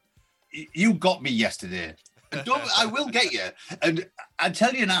 you got me yesterday. And I will get you. And I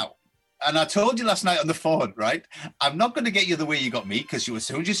tell you now, and I told you last night on the phone, right? I'm not going to get you the way you got me, because as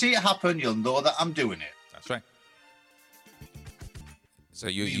soon as you see it happen, you'll know that I'm doing it. That's right. So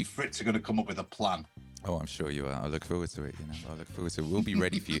you and Fritz are going to come up with a plan. Oh, I'm sure you are. I look forward to it. You know, I look forward to it. We'll be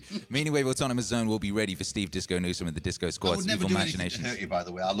ready for you. Meaningwave Autonomous Zone will be ready for Steve Disco Newsom and the Disco Squad's Evil Evil Imaginations. I would never do anything to hurt you, by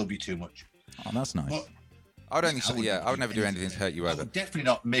the way. I love you too much. Oh, that's nice. But I would never do anything to hurt you either. I would definitely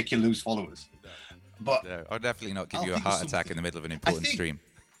not make you lose followers. But no, I'll definitely not give you a heart attack in the middle of an important stream.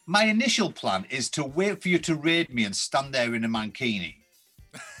 My initial plan is to wait for you to raid me and stand there in a mankini.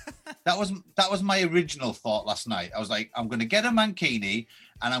 That was my original thought last night. I was like, I'm going to get a mankini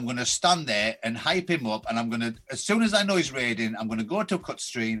and I'm going to stand there and hype him up. And I'm going to, as soon as I know he's raiding, I'm going to go to a cut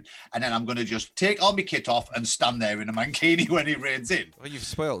stream and then I'm going to just take all my kit off and stand there in a mankini when he raids in. Well, you've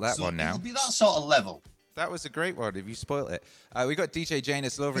spoiled that one now. It'll be that sort of level. That was a great one. If you spoiled it. We got DJ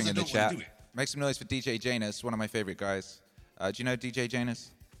Janus Lovering in the chat. Make some noise for DJ Janus, one of my favorite guys. Do you know DJ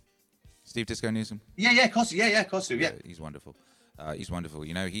Janus? Steve Disco Newsom? Yeah, of course. Yeah, of course. Yeah. He's wonderful. He's wonderful.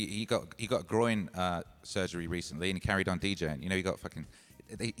 You know, he got groin surgery recently, and he carried on DJing. You know,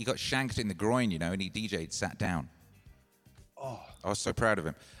 he got shanked in the groin, you know, and he DJ'd sat down. Oh. I was so proud of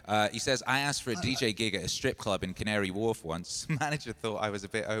him. He says, I asked for a DJ gig at a strip club in Canary Wharf once. Manager thought I was a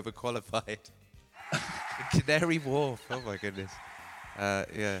bit overqualified. Canary Wharf. Oh, my goodness.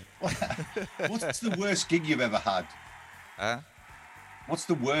 Yeah. What's the worst gig you've ever had? What's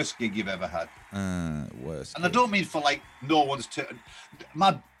the worst gig you've ever had? Worst. And gig. I don't mean for like no one's turn.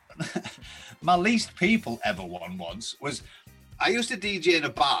 My least people ever won once was I used to DJ in a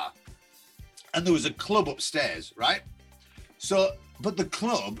bar, and there was a club upstairs, right? So, but the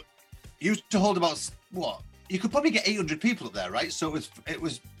club used to hold about what? you could probably get 800 people up there, right? So it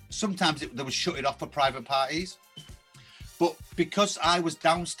was sometimes they would shut it off for private parties. But because I was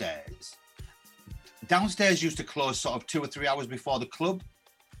downstairs used to close sort of 2 or 3 hours before the club.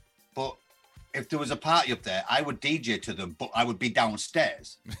 But if there was a party up there, I would DJ to them, but I would be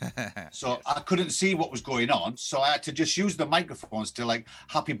downstairs. So I couldn't see what was going on. So I had to just use the microphones to like,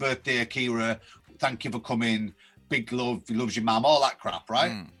 happy birthday, Akira. Thank you for coming. Big love. He loves your mum. All that crap,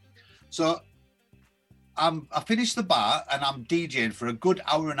 right? So I finished the bar and I'm DJing for a good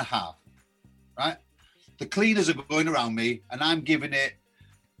hour and a half, right? The cleaners are going around me and I'm giving it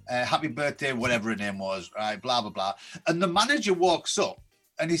happy birthday, whatever her name was, right? Blah, blah, blah. And the manager walks up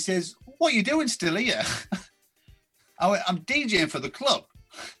and he says, what are you doing still here? I went, I'm DJing for the club.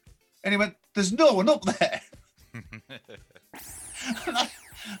 And he went, there's no one up there.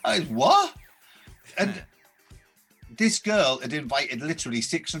 I went, what? And this girl had invited literally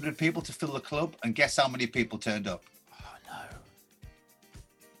 600 people to fill the club. And guess how many people turned up? Oh, no.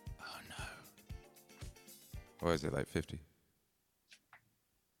 Oh, no. What is it, like 50?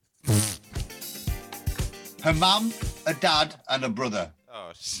 Her mum, her dad, and her brother.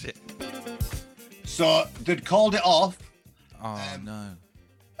 Oh, shit. So they'd called it off. Oh, no.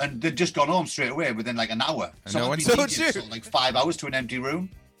 And they'd just gone home straight away within like an hour. And so no I'd one be told DJing you? sort of like 5 hours to an empty room.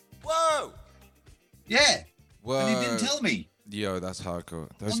 Whoa! Yeah. Whoa. And he didn't tell me. Yo, that's hardcore.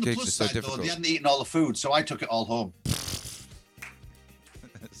 Those On the gigs plus are so side, difficult. though, they hadn't eaten all the food, so I took it all home.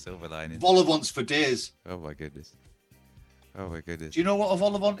 Silver lining. Vol-au-vents for days. Oh, my goodness. Oh, my goodness. Do you know what a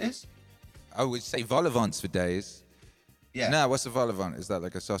vol-au-vent is? I would say vol-au-vents for days. Yeah. No, what's a vol-au-vent? Is that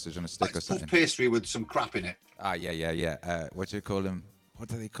like a sausage on a stick Like or puff something? pastry with some crap in it. Ah, yeah. What do you call them? What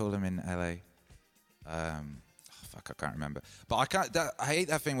do they call them in LA? Fuck, I can't remember. But I hate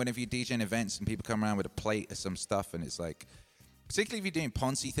that thing whenever you DJ in events and people come around with a plate of some stuff and it's like, particularly if you're doing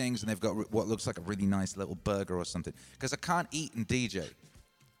Ponzi things and they've got what looks like a really nice little burger or something. Because I can't eat and DJ.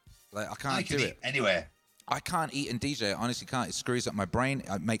 Like, I can't do it. Anywhere. I can't eat and DJ. I honestly can't. It screws up my brain.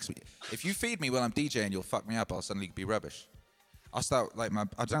 It makes me. If you feed me while I'm DJing, you'll fuck me up. I'll suddenly be rubbish. I'll start like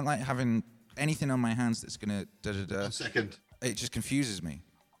I don't like having anything on my hands that's gonna. 1 second. It just confuses me.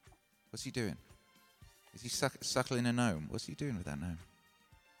 What's he doing? Is he suckling a gnome? What's he doing with that gnome?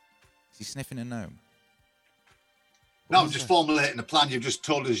 Is he sniffing a gnome? No, I'm just formulating a plan. You've just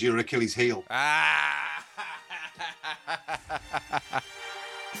told us your Achilles heel. Ah!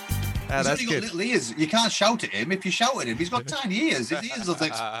 He's That's only good. got little ears. You can't shout at him. If you shout at him, he's got tiny ears. His ears will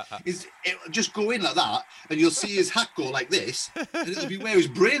it'll just go in like that, and you'll see his hat go like this, and it'll be where his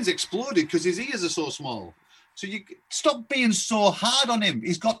brain's exploded because his ears are so small. So you stop being so hard on him.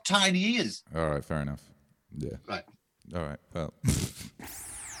 He's got tiny ears. All right, fair enough. Yeah. Right. All right. Well,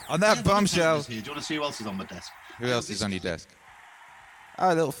 on that bombshell. Do you want to see who else is on my desk? Who else is on your desk?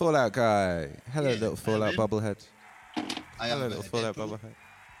 Oh, little Fallout guy. Hello, Yeah, little Fallout bubblehead. Hello, little Fallout bubblehead.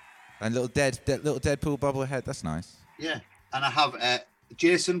 And little Deadpool bubblehead. That's nice. Yeah, and I have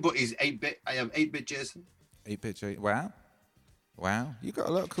Jason, but he's 8-bit. I have 8-bit Jason. 8-bit. Wow. You got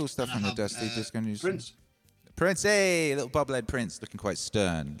a lot of cool stuff on the desk. Just going to use Prince. Prince, hey, little bobblehead Prince, looking quite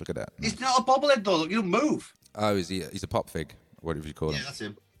stern. Look at that. He's not a bobblehead though. Look, you don't move. Oh, is he? He's a pop fig. Whatever you call him. Yeah, that's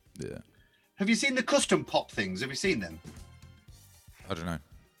him. Yeah. Have you seen the custom pop things? Have you seen them? I don't know.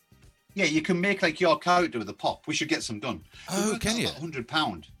 Yeah, you can make like your character with a pop. We should get some done. Oh, can you?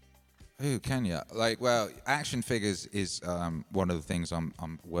 £100. Oh, can you? Like, well, action figures is one of the things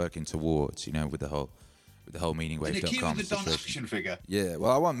I'm working towards. You know, with the whole Meaningwave.com the Don situation. action figure. Yeah,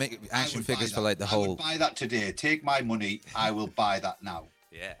 well, I want action figures for like the whole. I would buy that today. Take my money. I will buy that now.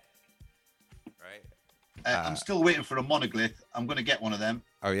 Yeah. Right. I'm still waiting for a monoglyph. I'm going to get one of them.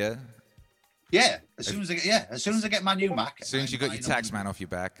 Oh yeah. Yeah, as soon as I get my new Mac. As soon as you got your tax man off your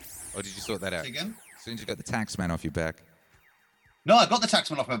back, or did you sort that out? Again? As soon as you got the tax man off your back. No, I got the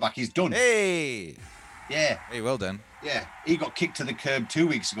taxman off my back. He's done. Hey. Yeah. Hey, well done. Yeah. He got kicked to the curb 2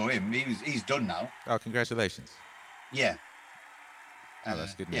 weeks ago. He's done now. Oh, congratulations. Yeah. Oh,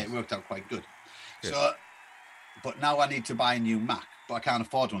 that's good news. Yeah, it worked out quite good. Good. So, but now I need to buy a new Mac, but I can't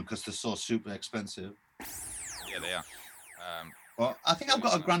afford one because they're so super expensive. Yeah, they are. Well, I think I've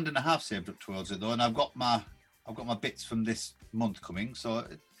got $1.5 saved up towards it though, and I've got my bits from this month coming. So,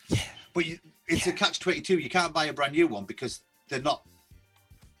 Yeah. But it's a catch-22. You can't buy a brand new one because they're not.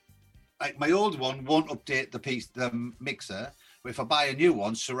 Like my old one won't update the mixer, but if I buy a new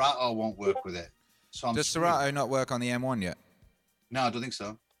one, Serato won't work with it. So I'm Does Serato not work on the M1 yet? No, I don't think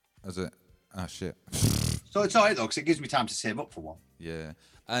so. Is it? Oh shit. So it's all right though, because it gives me time to save up for one. Yeah.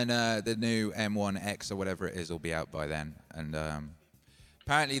 And the new M1X or whatever it is will be out by then. And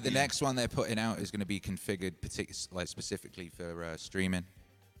apparently the next one they're putting out is going to be configured specifically for streaming.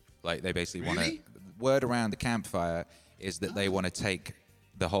 Like they basically want to. Really? word around the campfire is that they want to take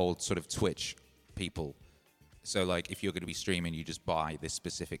the whole sort of Twitch people. So like if you're going to be streaming, you just buy this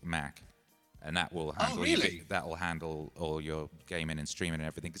specific Mac, and that will handle that will handle all your gaming and streaming and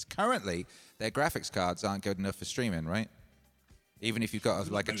everything. Because currently their graphics cards aren't good enough for streaming, right? Even if you've got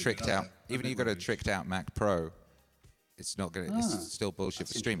a tricked out Mac Pro, it's not gonna. It's still bullshit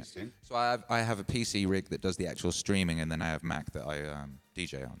for streaming. So I have a PC rig that does the actual streaming, and then I have Mac that I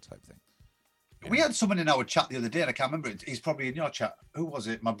DJ on type thing. We had someone in our chat the other day, and I can't remember it. He's probably in your chat. Who was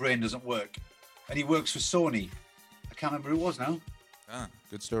it? My brain doesn't work. And he works for Sony. I can't remember who it was now. Ah,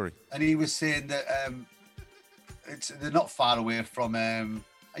 good story. And he was saying that they're not far away from.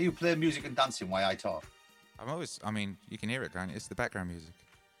 Are you playing music and dancing while I talk? I mean, you can hear it, can't you? It's the background music.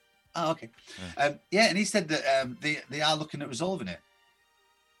 Oh, okay. Yeah, and he said that they are looking at resolving it.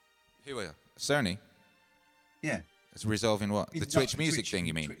 Who are? Sony? Yeah. It's resolving what? The Twitch music thing,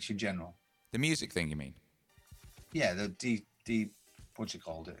 you mean? Twitch in general. The music thing, you mean? Yeah, the what's it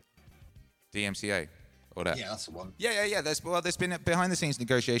called? DMCA? Or that? Yeah, that's the one. Yeah. There's been behind the scenes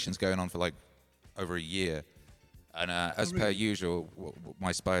negotiations going on for like over a year. And as per usual,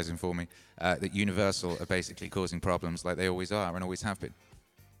 my spies inform me that Universal are basically causing problems like they always are and always have been.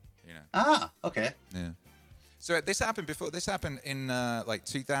 You know. Ah, okay. Yeah. So this happened before. This happened in like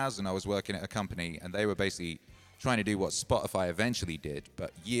 2000. I was working at a company, and they were basically trying to do what Spotify eventually did,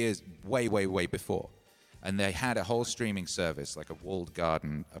 but years, way before. And they had a whole streaming service, like a walled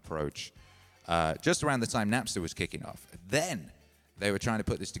garden approach, just around the time Napster was kicking off. Then they were trying to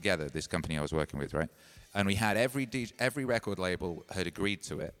put this together, this company I was working with, right? And we had every record label had agreed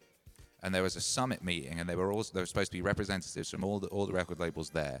to it. And there was a summit meeting, and there were supposed to be representatives from all the record labels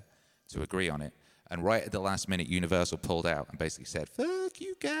there to agree on it. And right at the last minute, Universal pulled out and basically said, "Fuck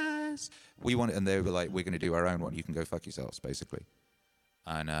you guys." And they were like, "We're going to do our own one. You can go fuck yourselves," basically.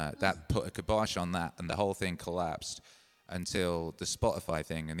 And that put a kibosh on that, and the whole thing collapsed until the Spotify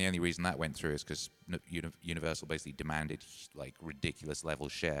thing. And the only reason that went through is because Universal basically demanded like ridiculous level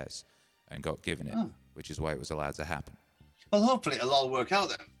shares and got given it, which is why it was allowed to happen. Well, hopefully it'll all work out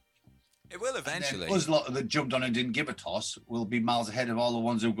then. It will eventually. Us lot that jumped on and didn't give a toss will be miles ahead of all the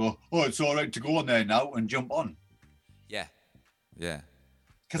ones who go, "Oh, it's all right to go on there now," and jump on. Yeah. Because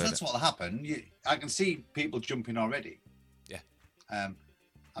that's what'll happen. I can see people jumping already. Yeah.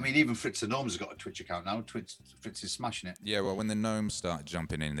 I mean, even Fritz the Gnomes has got a Twitch account now. Fritz is smashing it. Yeah, well, when the gnomes start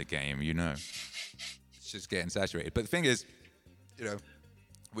jumping in the game, you know, it's just getting saturated. But the thing is, you know,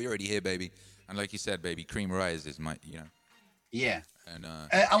 we're already here, baby. And like you said, baby, cream rises, Yeah. And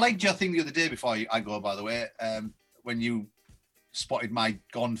I liked your thing the other day before I go, by the way, when you spotted my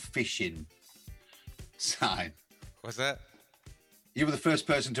gone fishing sign. What's that? You were the first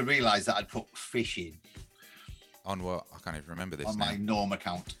person to realise that I'd put fishing. On what? I can't even remember this on now. My Norm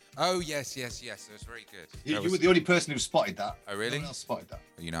account. Oh, yes. It was very good. You were the only person who spotted that. Oh, really? No one else spotted that.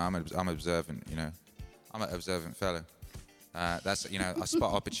 You know, I'm observant, you know. I'm an observant fellow. That's, you know, I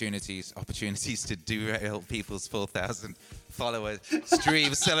spot opportunities to derail people's 4,000 followers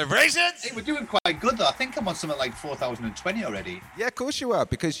stream celebrations. Hey, we're doing quite good though. I think I'm on something like 4,020 already. Yeah, of course you are,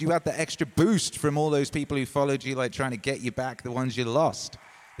 because you had the extra boost from all those people who followed you, like trying to get you back the ones you lost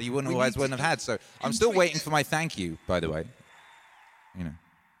that you wouldn't have had. So I'm still waiting for my thank you, by the way. You know.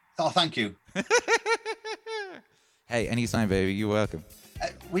 Oh, thank you. Hey, anytime, baby. You're welcome.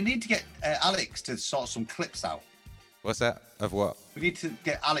 We need to get Alex to sort some clips out. What's that? Of what? We need to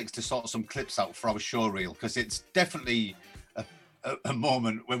get Alex to sort some clips out for our show reel, because it's definitely a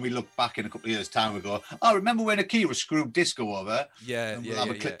moment when we look back in a couple of years' time, we go, "Oh, remember when Akira screwed disco over?" Yeah, and we'll have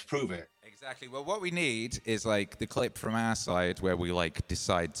a clip to prove it. Exactly. Well, what we need is like the clip from our side where we like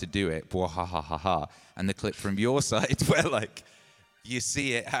decide to do it, ha ha ha ha, and the clip from your side where like you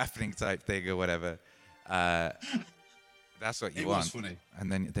see it happening type thing or whatever. That's what you want. It was funny.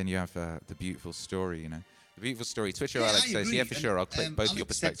 And then you have the beautiful story, you know. The beautiful story. Twitcher Alex says, "Yeah, for sure. I'll clip both your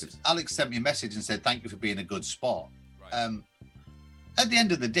perspectives." Alex sent me a message and said, "Thank you for being a good sport." Right. At the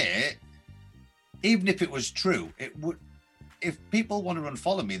end of the day, even if it was true, it would. If people want to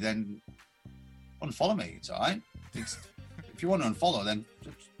unfollow me, then unfollow me. It's all right. If you want to unfollow, then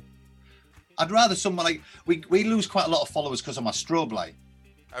I'd rather someone like we lose quite a lot of followers because of my strobe light.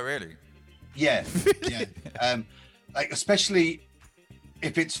 Oh, really? Yeah, yeah. Like especially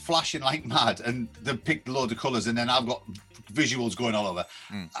if it's flashing like mad and they pick a load of colours and then I've got visuals going all over,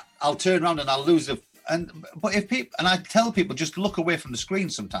 I'll turn around and I'll lose the. But if people, and I tell people, just look away from the screen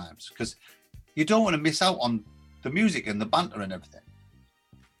sometimes, because you don't want to miss out on the music and the banter and everything.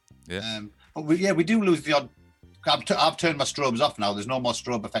 Yeah. But we do lose the odd. I've turned my strobes off now. There's no more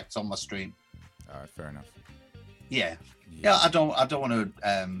strobe effects on my stream. All right, fair enough. Yeah. I don't want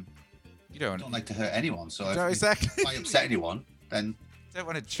to You don't like to hurt anyone, so if exactly. I upset anyone, then don't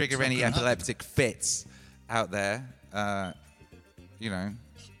want to trigger any epileptic fits out there. You know,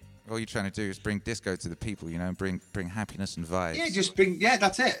 all you're trying to do is bring disco to the people. You know, bring happiness and vibes. Yeah, just bring. Yeah,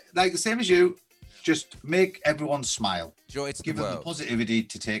 that's it. Like the same as you. Just make everyone smile. Joy to give the them world. the positivity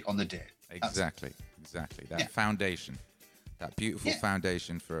to take on the day. Exactly. That foundation, that beautiful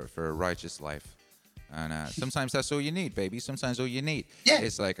foundation for a righteous life. And sometimes that's all you need, baby. Sometimes all you need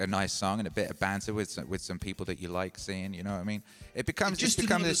is like a nice song and a bit of banter with some people that you like seeing. You know what I mean? It becomes just to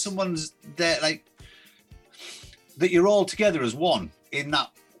know that someone's there, like that you're all together as one in that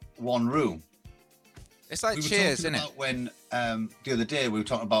one room. It's like Cheers, isn't it? When the other day we were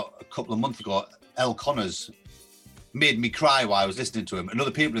talking about a couple of months ago, El Connors made me cry while I was listening to him, and other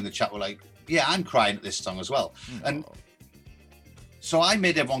people in the chat were like, "Yeah, I'm crying at this song as well." And so I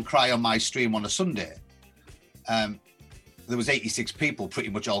made everyone cry on my stream on a Sunday. There was 86 people, pretty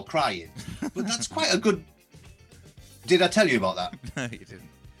much all crying, but that's quite a good. Did I tell you about that? No, you didn't.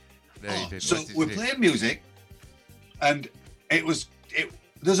 No, you didn't. So we're playing music, and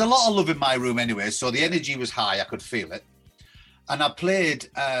there's a lot of love in my room anyway, so the energy was high. I could feel it, and I played.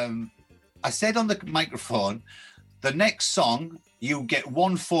 I said on the microphone, the next song, you get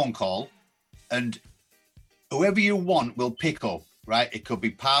one phone call and whoever you want will pick up, right? It could be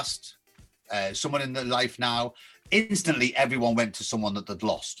past, someone in their life now. Instantly, everyone went to someone that they'd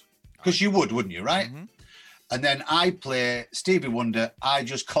lost. Because you would, wouldn't you, right? Mm-hmm. And then I play Stevie Wonder, I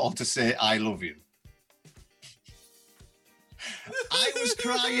Just Called to Say I Love You. I was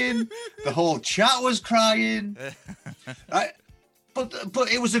crying. The whole chat was crying. Right? But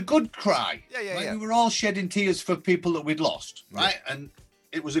it was a good cry. Yeah. We were all shedding tears for people that we'd lost, right? Yeah. And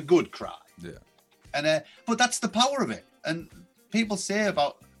it was a good cry. Yeah. And but that's the power of it. And people say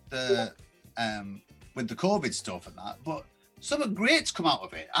about the with the COVID stuff and that, but something great's come out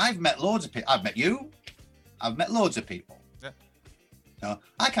of it. I've met loads of people. I've met you. I've met loads of people. Yeah. No,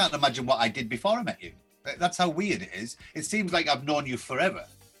 I can't imagine what I did before I met you. That's how weird it is. It seems like I've known you forever,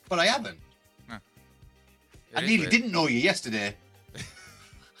 but I haven't. Huh. I nearly didn't know you yesterday.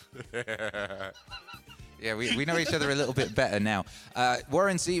 Yeah, we know each other a little bit better now.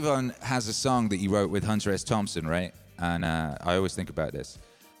 Warren Zevon has a song that he wrote with Hunter S. Thompson, right? And I always think about this.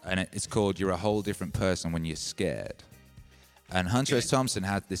 And it's called You're a Whole Different Person When You're Scared. And Hunter S. Thompson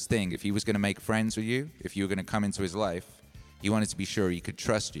had this thing. If he was going to make friends with you, if you were going to come into his life, he wanted to be sure he could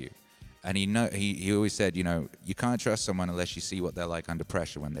trust you. And he always said, you know, you can't trust someone unless you see what they're like under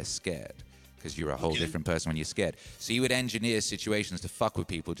pressure when they're scared. Because you're a whole different person when you're scared. So you would engineer situations to fuck with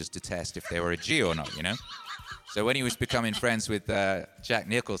people just to test if they were a G or not, you know? So when he was becoming friends with Jack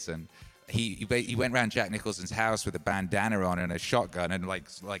Nicholson, he went around Jack Nicholson's house with a bandana on and a shotgun and like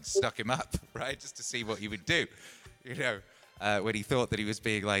stuck him up, right? Just to see what he would do, you know? When he thought that he was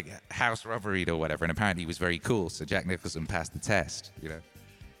being like house robberied or whatever. And apparently he was very cool. So Jack Nicholson passed the test, you know?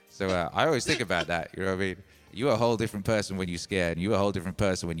 So I always think about that, you know what I mean? You're a whole different person when you're scared. You're a whole different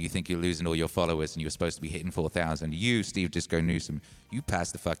person when you think you're losing all your followers and you're supposed to be hitting 4,000. You, Steve Disco Newsom, you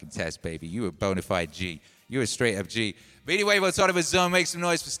passed the fucking test, baby. You a bona fide G. You're a straight up G. Meaningwave outside of a zone. Make some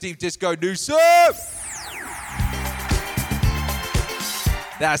noise for Steve Disco Newsom.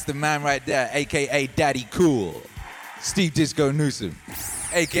 That's the man right there, a.k.a. Daddy Cool. Steve Disco Newsom,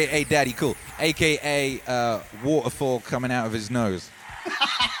 a.k.a. Daddy Cool, a.k.a. waterfall coming out of his nose.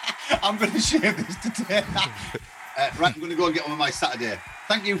 I'm going to share this today. Right, I'm going to go and get on with my Saturday.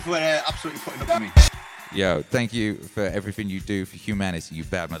 Thank you for absolutely putting up with me. Yo, thank you for everything you do for humanity, you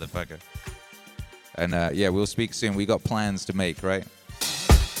bad motherfucker. And yeah, we'll speak soon. We got plans to make, right?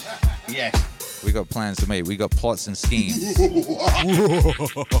 Yes. We got plans to make. We got plots and schemes. See you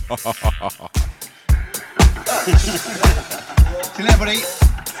later, buddy.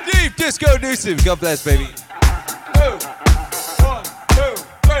 Steve Disco Newsom. God bless, baby. 1, 2,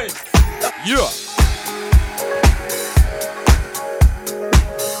 3. Yeah.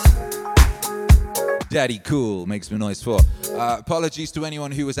 Daddy Cool makes me noise for. Apologies to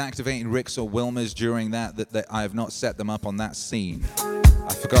anyone who was activating Ricks or Wilmers during that I have not set them up on that scene.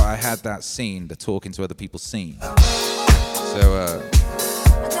 I forgot I had that scene, the talking to other people scene. So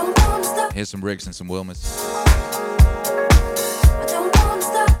here's some Ricks and some Wilmers.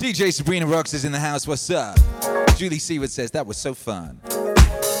 DJ Sabrina Rocks is in the house. What's up? Julie Seward says that was so fun.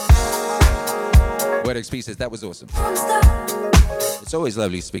 Word XP says that was awesome. It's always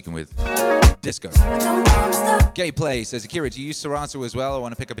lovely speaking with Disco. Gay Play says, Akira, do you use Serato as well? I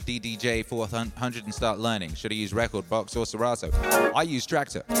want to pick up a DDJ 400 and start learning. Should I use Record Box or Serato? I use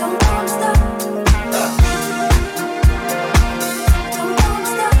Tractor.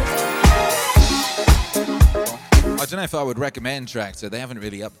 I don't know if I would recommend Traktor. They haven't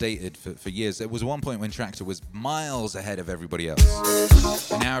really updated for years. There was one point when Traktor was miles ahead of everybody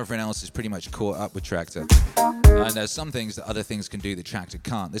else. And now everyone else is pretty much caught up with Traktor. And there's some things that other things can do that Traktor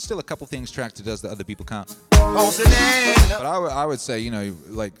can't. There's still a couple things Traktor does that other people can't. But I would say, you know,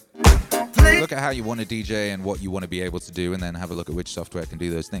 like, look at how you want to DJ and what you want to be able to do, and then have a look at which software can do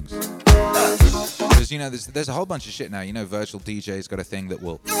those things. Because, you know, there's a whole bunch of shit now. You know, Virtual DJ's got a thing that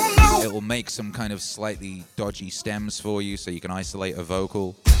will make some kind of slightly dodgy stems for you, so you can isolate a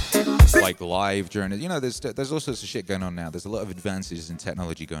vocal, like live during it. You know, there's all sorts of shit going on now. There's a lot of advances in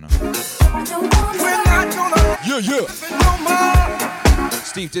technology going on. Yeah.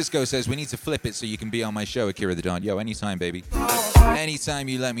 Steve Disco says, we need to flip it so you can be on my show, Akira the Don. Yo, anytime, baby. Anytime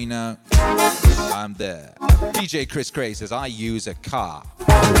you let me know, I'm there. DJ Chris Cray says, I use a car.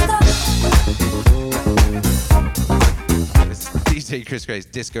 DJ Chris Gray's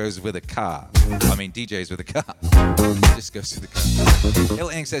discos with a car. I mean, DJs with a car. Discos with a car. Il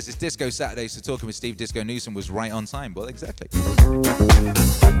Ing says it's Disco Saturday, so talking with Steve Disco Newsom was right on time. Well, exactly. Come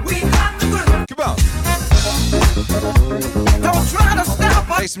on. Don't try to stop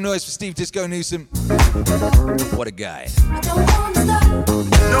us. Make some noise for Steve Disco Newsom. What a guy.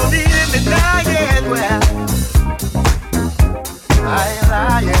 Don't need to die yet, well, I ain't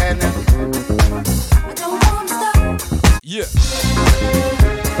lying. Yeah.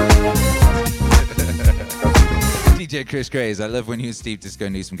 DJ Chris Grays, I love when you and Steve Disco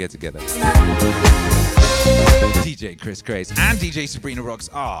Newsom get together. DJ Chris Grays and DJ Sabrina Rocks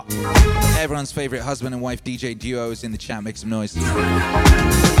are everyone's favorite husband and wife DJ duos in the chat. Make some noise.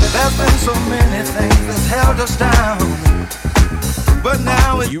 There's been so many things that's held us down, but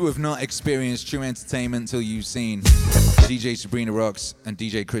now you have not experienced true entertainment until you've seen DJ Sabrina Rocks and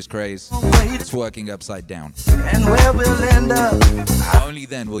DJ Chris Grays twerking upside down. And where we'll end up, only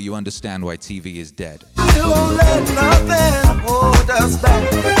then will you understand why TV is dead. We won't let nothing hold us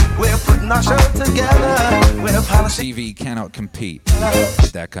back. We're putting our show together. We're polishing. TV cannot compete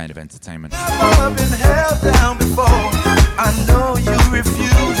with that kind of entertainment. I've been held down before. I know you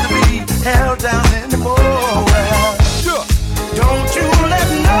refuse to be held down anymore. Well, don't you let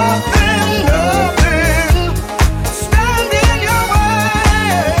nothing stand in your way.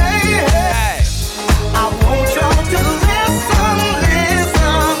 Hey. I want y'all to listen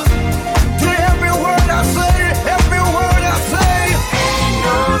to every word I say, every word I say. Ain't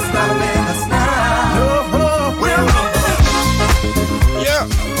no stopping us now. No, we're on. Yeah.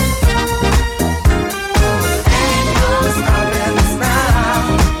 Ain't no stopping us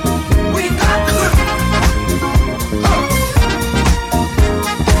now. We got to.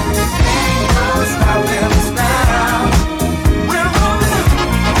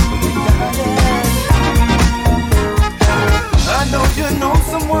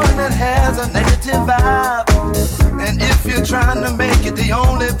 That has a negative vibe, and if you're trying to make it, they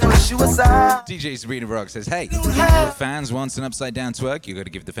only push you aside. DJ Sabrina Rock says, hey, if fans want an upside down twerk, you got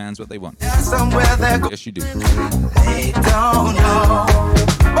to give the fans what they want. Somewhere yes, you do. They don't know.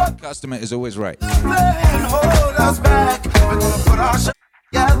 But customer is always right. Hold us back. We're gonna put our shit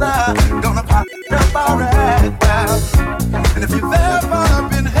together. Gonna pop up our act out. And if you've ever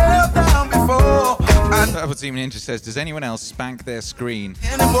been held down before. Purple Team Ninja says, does anyone else spank their screen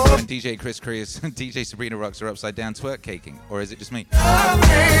when DJ Chris Creas and DJ Sabrina Rocks are upside down twerk caking? Or is it just me? Is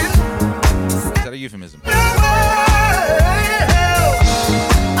that a euphemism? I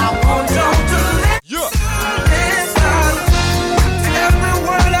want you to listen to every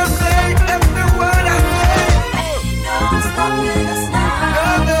word I say, every word I say. Ain't no stopping us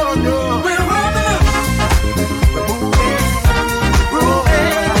now. No, no, no. We're rolling. We're moving. We're moving.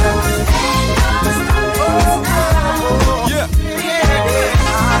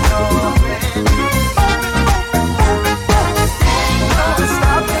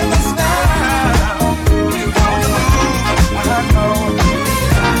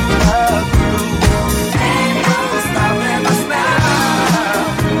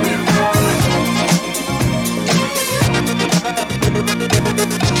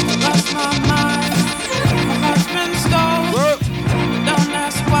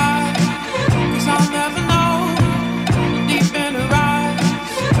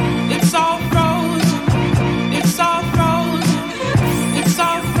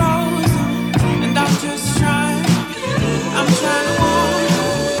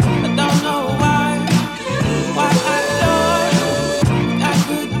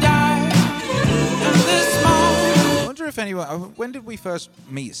 When did we first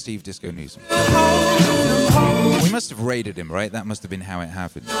meet Steve Disco Newsom? We must have raided him, right? That must have been how it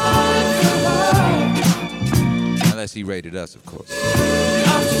happened. Unless he raided us, of course.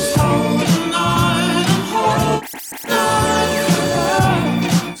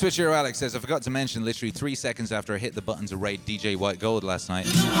 Twitcher Alex says, I forgot to mention literally 3 seconds after I hit the button to raid DJ White Gold last night,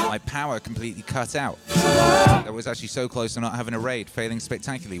 my power completely cut out. That was actually so close to not having a raid, failing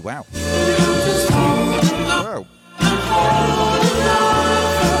spectacularly. Wow. Whoa.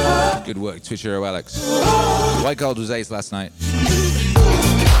 Good work, Twitcher Alex. White Gold was ace last night.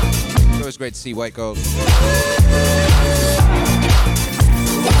 It was great to see White Gold.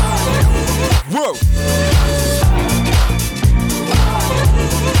 Whoa!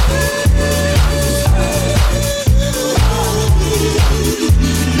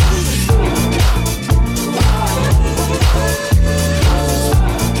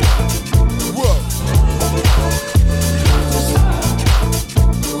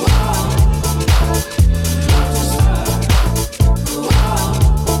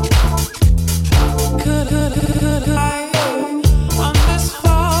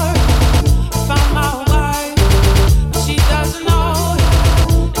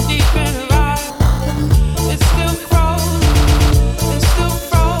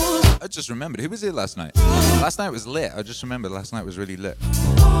 Just remembered, who was here last night? Last night was lit. I just remembered last night was really lit.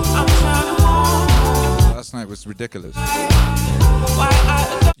 Last night was ridiculous.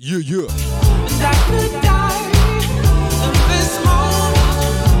 Yeah.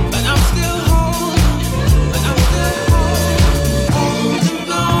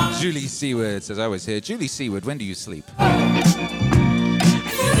 Julie Seward says, I was here. Julie Seward, when do you sleep?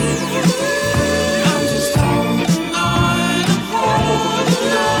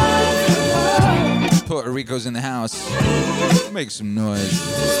 Puerto Rico's in the house. Make some noise.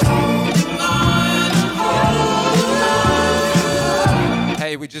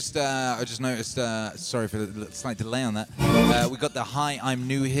 Hey, I just noticed, sorry for the slight delay on that. We got the Hi, I'm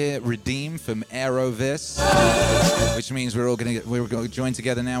New Here redeem from Aerovis, which means we're going to join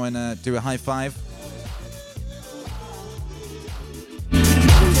together now and do a high five.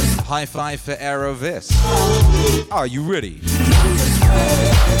 High five for Aerovis. Are you ready?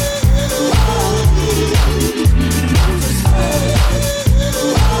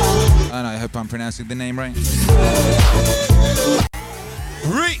 And I hope I'm pronouncing the name right. 3,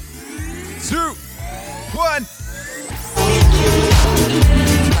 2, 1.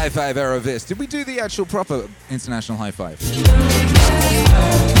 High five, Aerovis. Did we do the actual proper international high five?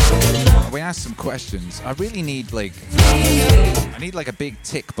 We asked some questions. I really need like a big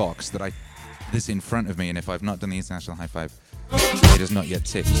tick box that's in front of me, and if I've not done the international high five, it has not yet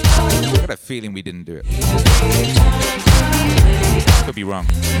ticked. I got a feeling we didn't do it. Could be wrong.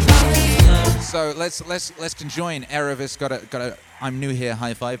 So let's conjoin. Aerovis got a I'm New Here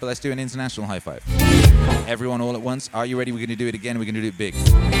high five, but let's do an international high five. Everyone all at once. Are you ready? We're going to do it again. We're going to do it big.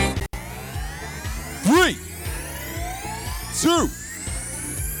 3, 2,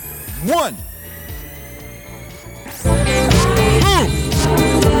 1. Boom!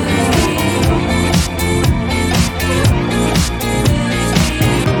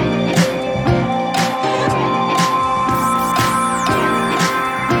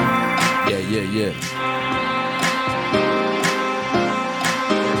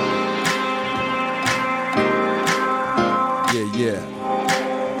 Yeah.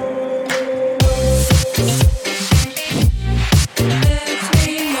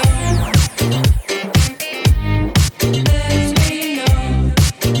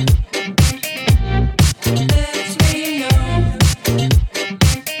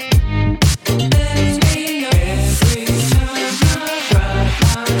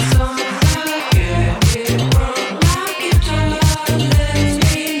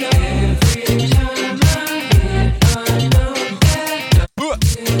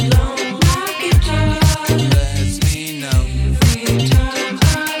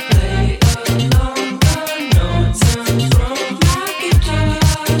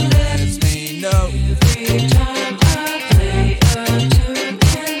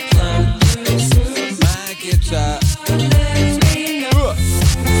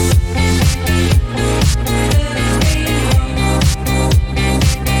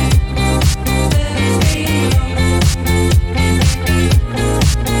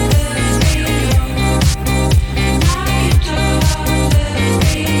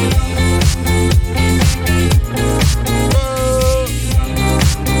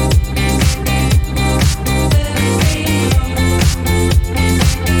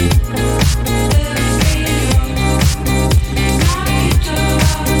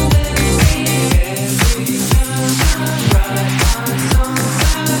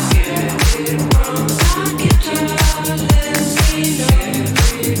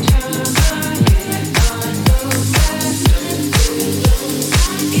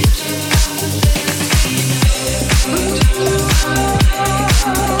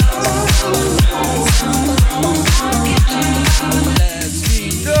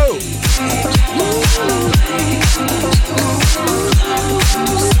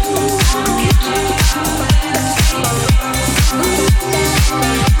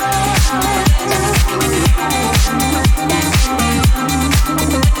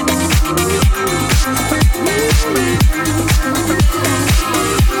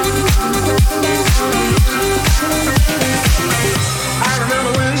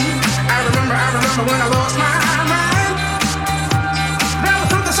 remember when I lost my mind. There was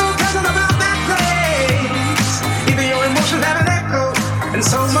something so pleasant about that place. Even your emotions have an echo in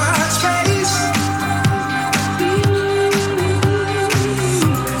so much space.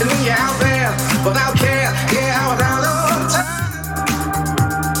 And when you're out there without care, yeah, I was out of time.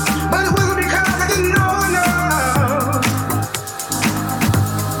 But it wasn't because I didn't know enough.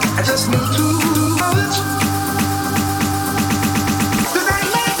 I just knew too much. Does that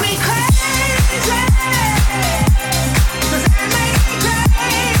make me crazy? Does that make me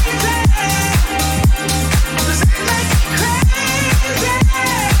crazy? Does that make me crazy?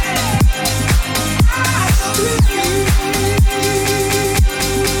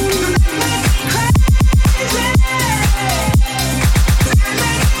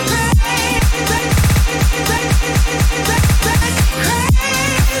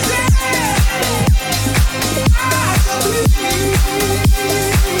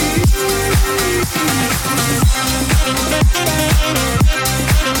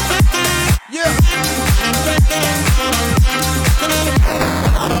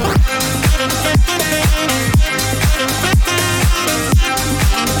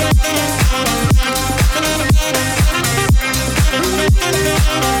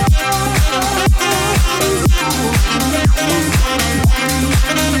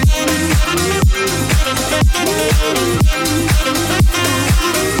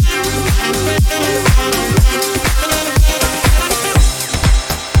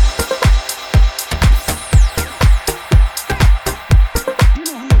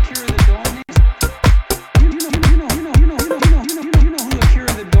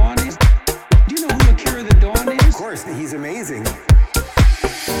 He's amazing. I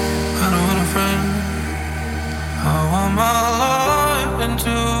don't want a friend. I want my life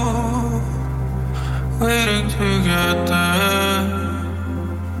into waiting to get there,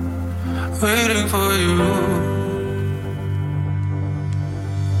 waiting for you.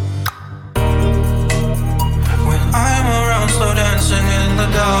 When I'm around, slow dancing in the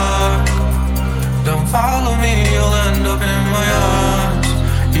dark. Don't follow me, you'll end up in my arms.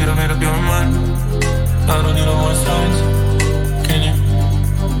 You don't made up your mind. I don't need no more signs. Can you?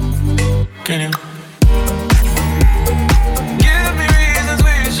 Can you? Give me reasons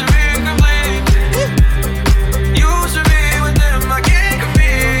we should be complete. You should be with them, I can't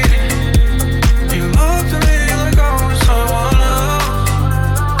compete. You look to me like I was someone else.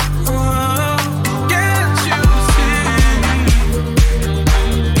 Can't you see?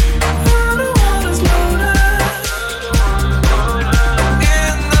 I don't wanna slow down.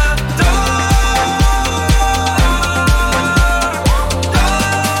 In the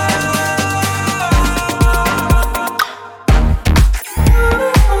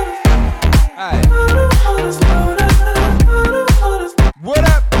What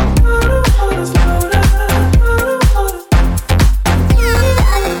up?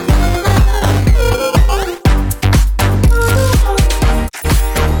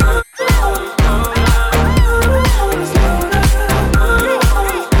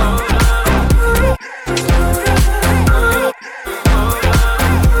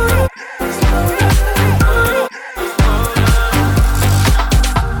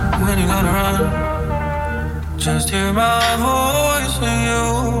 When you gonna run? Just hear my voice for you,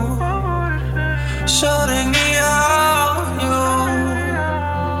 shutting me out.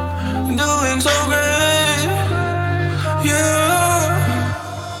 You doing so great, yeah.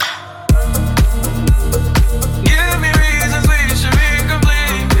 Give me reasons we should be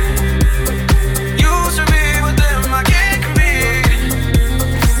complete. You should be with them, I can't compete.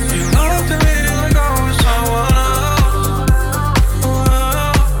 You look to me like I was someone else.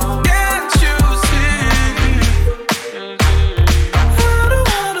 Can't you see? I don't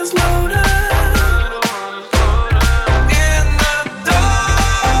wanna slow down. In the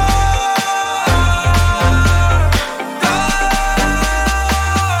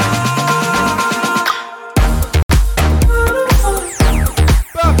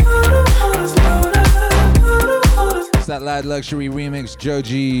It's that Loud Luxury remix,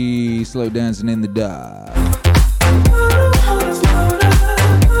 Joji, Slow Dancing in the Dark.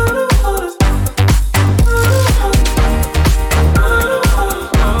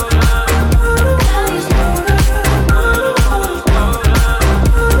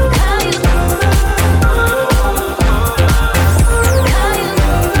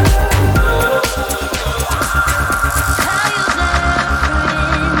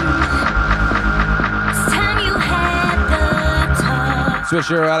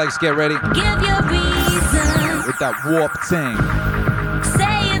 Swisher, Alex, get ready. Give your reason. With that warp thing.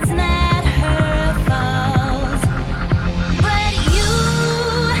 Say it's not her fault, but you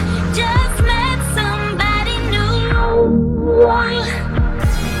just met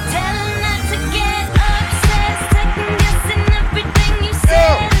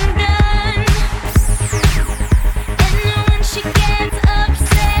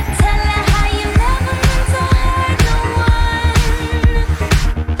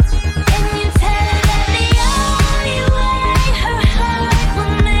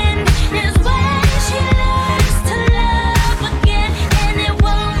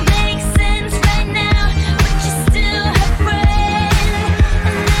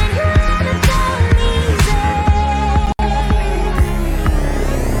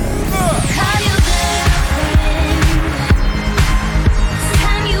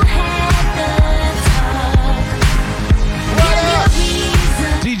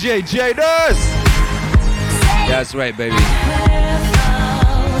DJ Janus. That's right, baby.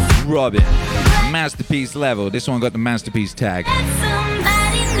 Robin. Masterpiece level. This one got the masterpiece tag.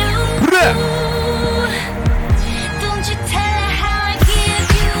 Somebody new. Don't you tell her how I give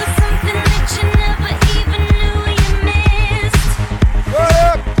you something that you never even knew you missed.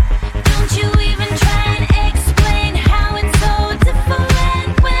 Don't you even try and explain how it's so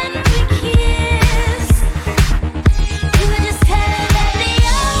different when we kiss. You just tell her that the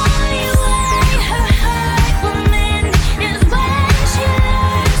only way her heart will mend is when she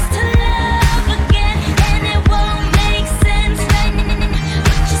learns to love again, and it won't make sense right now,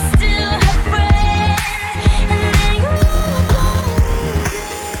 but you're still her friend, and then you call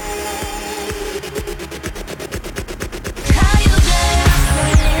your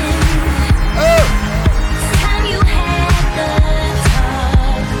girlfriend. Time you had the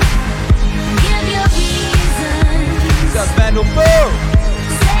talk, give your reasons. What's up, Vandal Bo?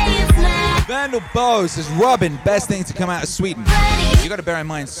 Say it's not Vandal Bo says, Robin, best thing to come out of Sweden. ready. You got to bear in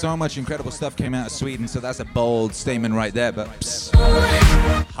mind, so much incredible stuff came out of Sweden, so that's a bold statement right there, but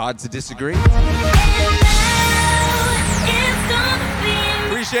hard to disagree. And now it's gonna be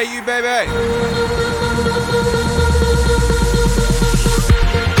Appreciate you, baby.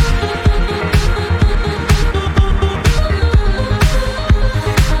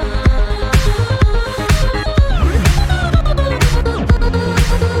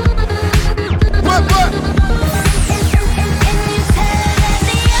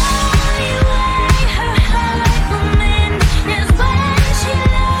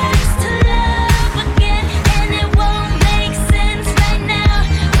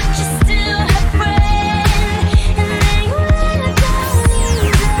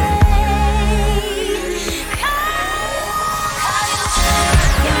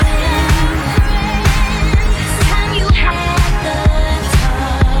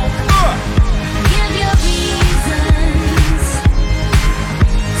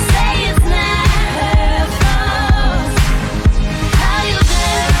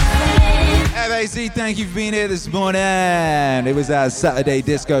 Thank you for being here this morning. It was our Saturday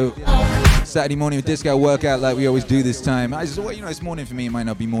morning disco workout like we always do this time. I just, well, you know, it's morning for me. It might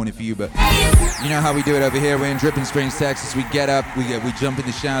not be morning for you, but you know how we do it over here. We're in Dripping Springs, Texas. We get up, we jump in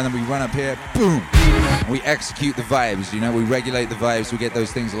the shower, then we run up here, boom. We execute the vibes, you know, we regulate the vibes, we get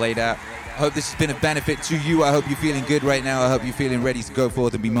those things laid out. I hope this has been a benefit to you. I hope you're feeling good right now. I hope you're feeling ready to go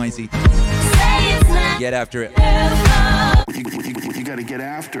forth and be mighty. Get after it. You gotta get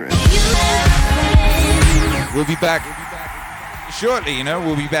after it. We'll be back shortly, you know.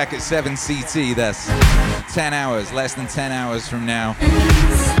 We'll be back at 7 CT. That's 10 hours, less than 10 hours from now.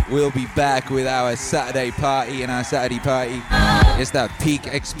 We'll be back with our Saturday party and our Saturday party. It's that peak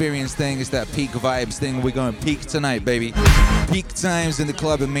experience thing. It's that peak vibes thing. We're going peak tonight, baby. Peak times in the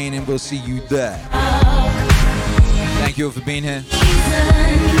club of Meaning. We'll see you there. Thank you all for being here.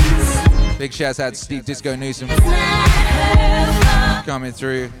 Big shouts out to Steve Disco Newsom coming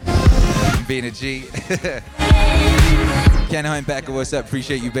through, being a G. Ken Heimbecker, what's up?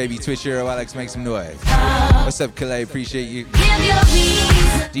 Appreciate you, baby. Twitch Hero Alex, make some noise. What's up, Calais? Appreciate you.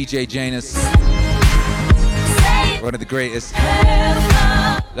 DJ Janus, one of the greatest.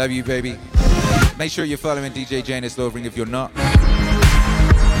 Love you, baby. Make sure you're following DJ Janus Lovering if you're not.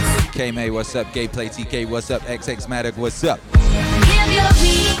 K-May, what's up? Gay Play TK, what's up? XX Matic, what's up?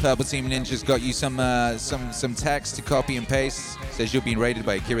 Purple Team Ninja's got you some text to copy and paste. Says you're being raided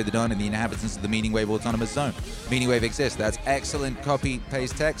by Akira the Don and the inhabitants of the Meaningwave Autonomous Zone. Meaningwave exists. That's excellent copy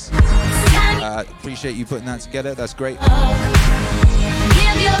paste text. Appreciate you putting that together. That's great.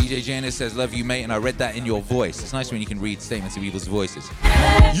 DJ Janus says, love you, mate, and I read that in your voice. It's nice when you can read statements of people's voices.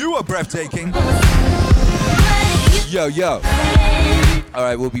 You are breathtaking. Yo, yo. All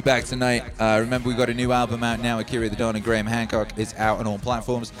right, we'll be back tonight. Remember, we got a new album out now, Akira the Don and Graham Hancock. It's out on all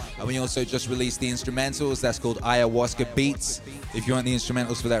platforms. And we also just released the instrumentals. That's called Ayahuasca Beats. If you want the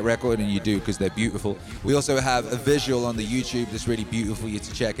instrumentals for that record, and you do because they're beautiful. We also have a visual on the YouTube that's really beautiful for you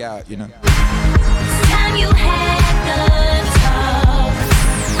to check out, you know. Time you had the talk,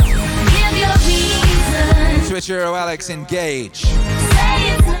 give your reasons. Twitch Hero Alex, engage.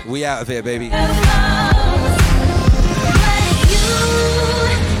 We out of here, baby.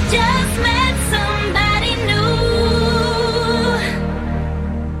 Just met somebody new.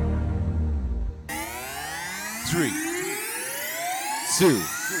 3, 2,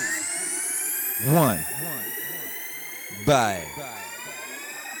 1. Bye.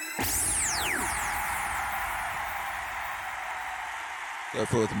 Go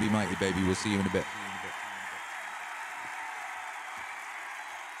forth and be mighty, baby. We'll see you in a bit.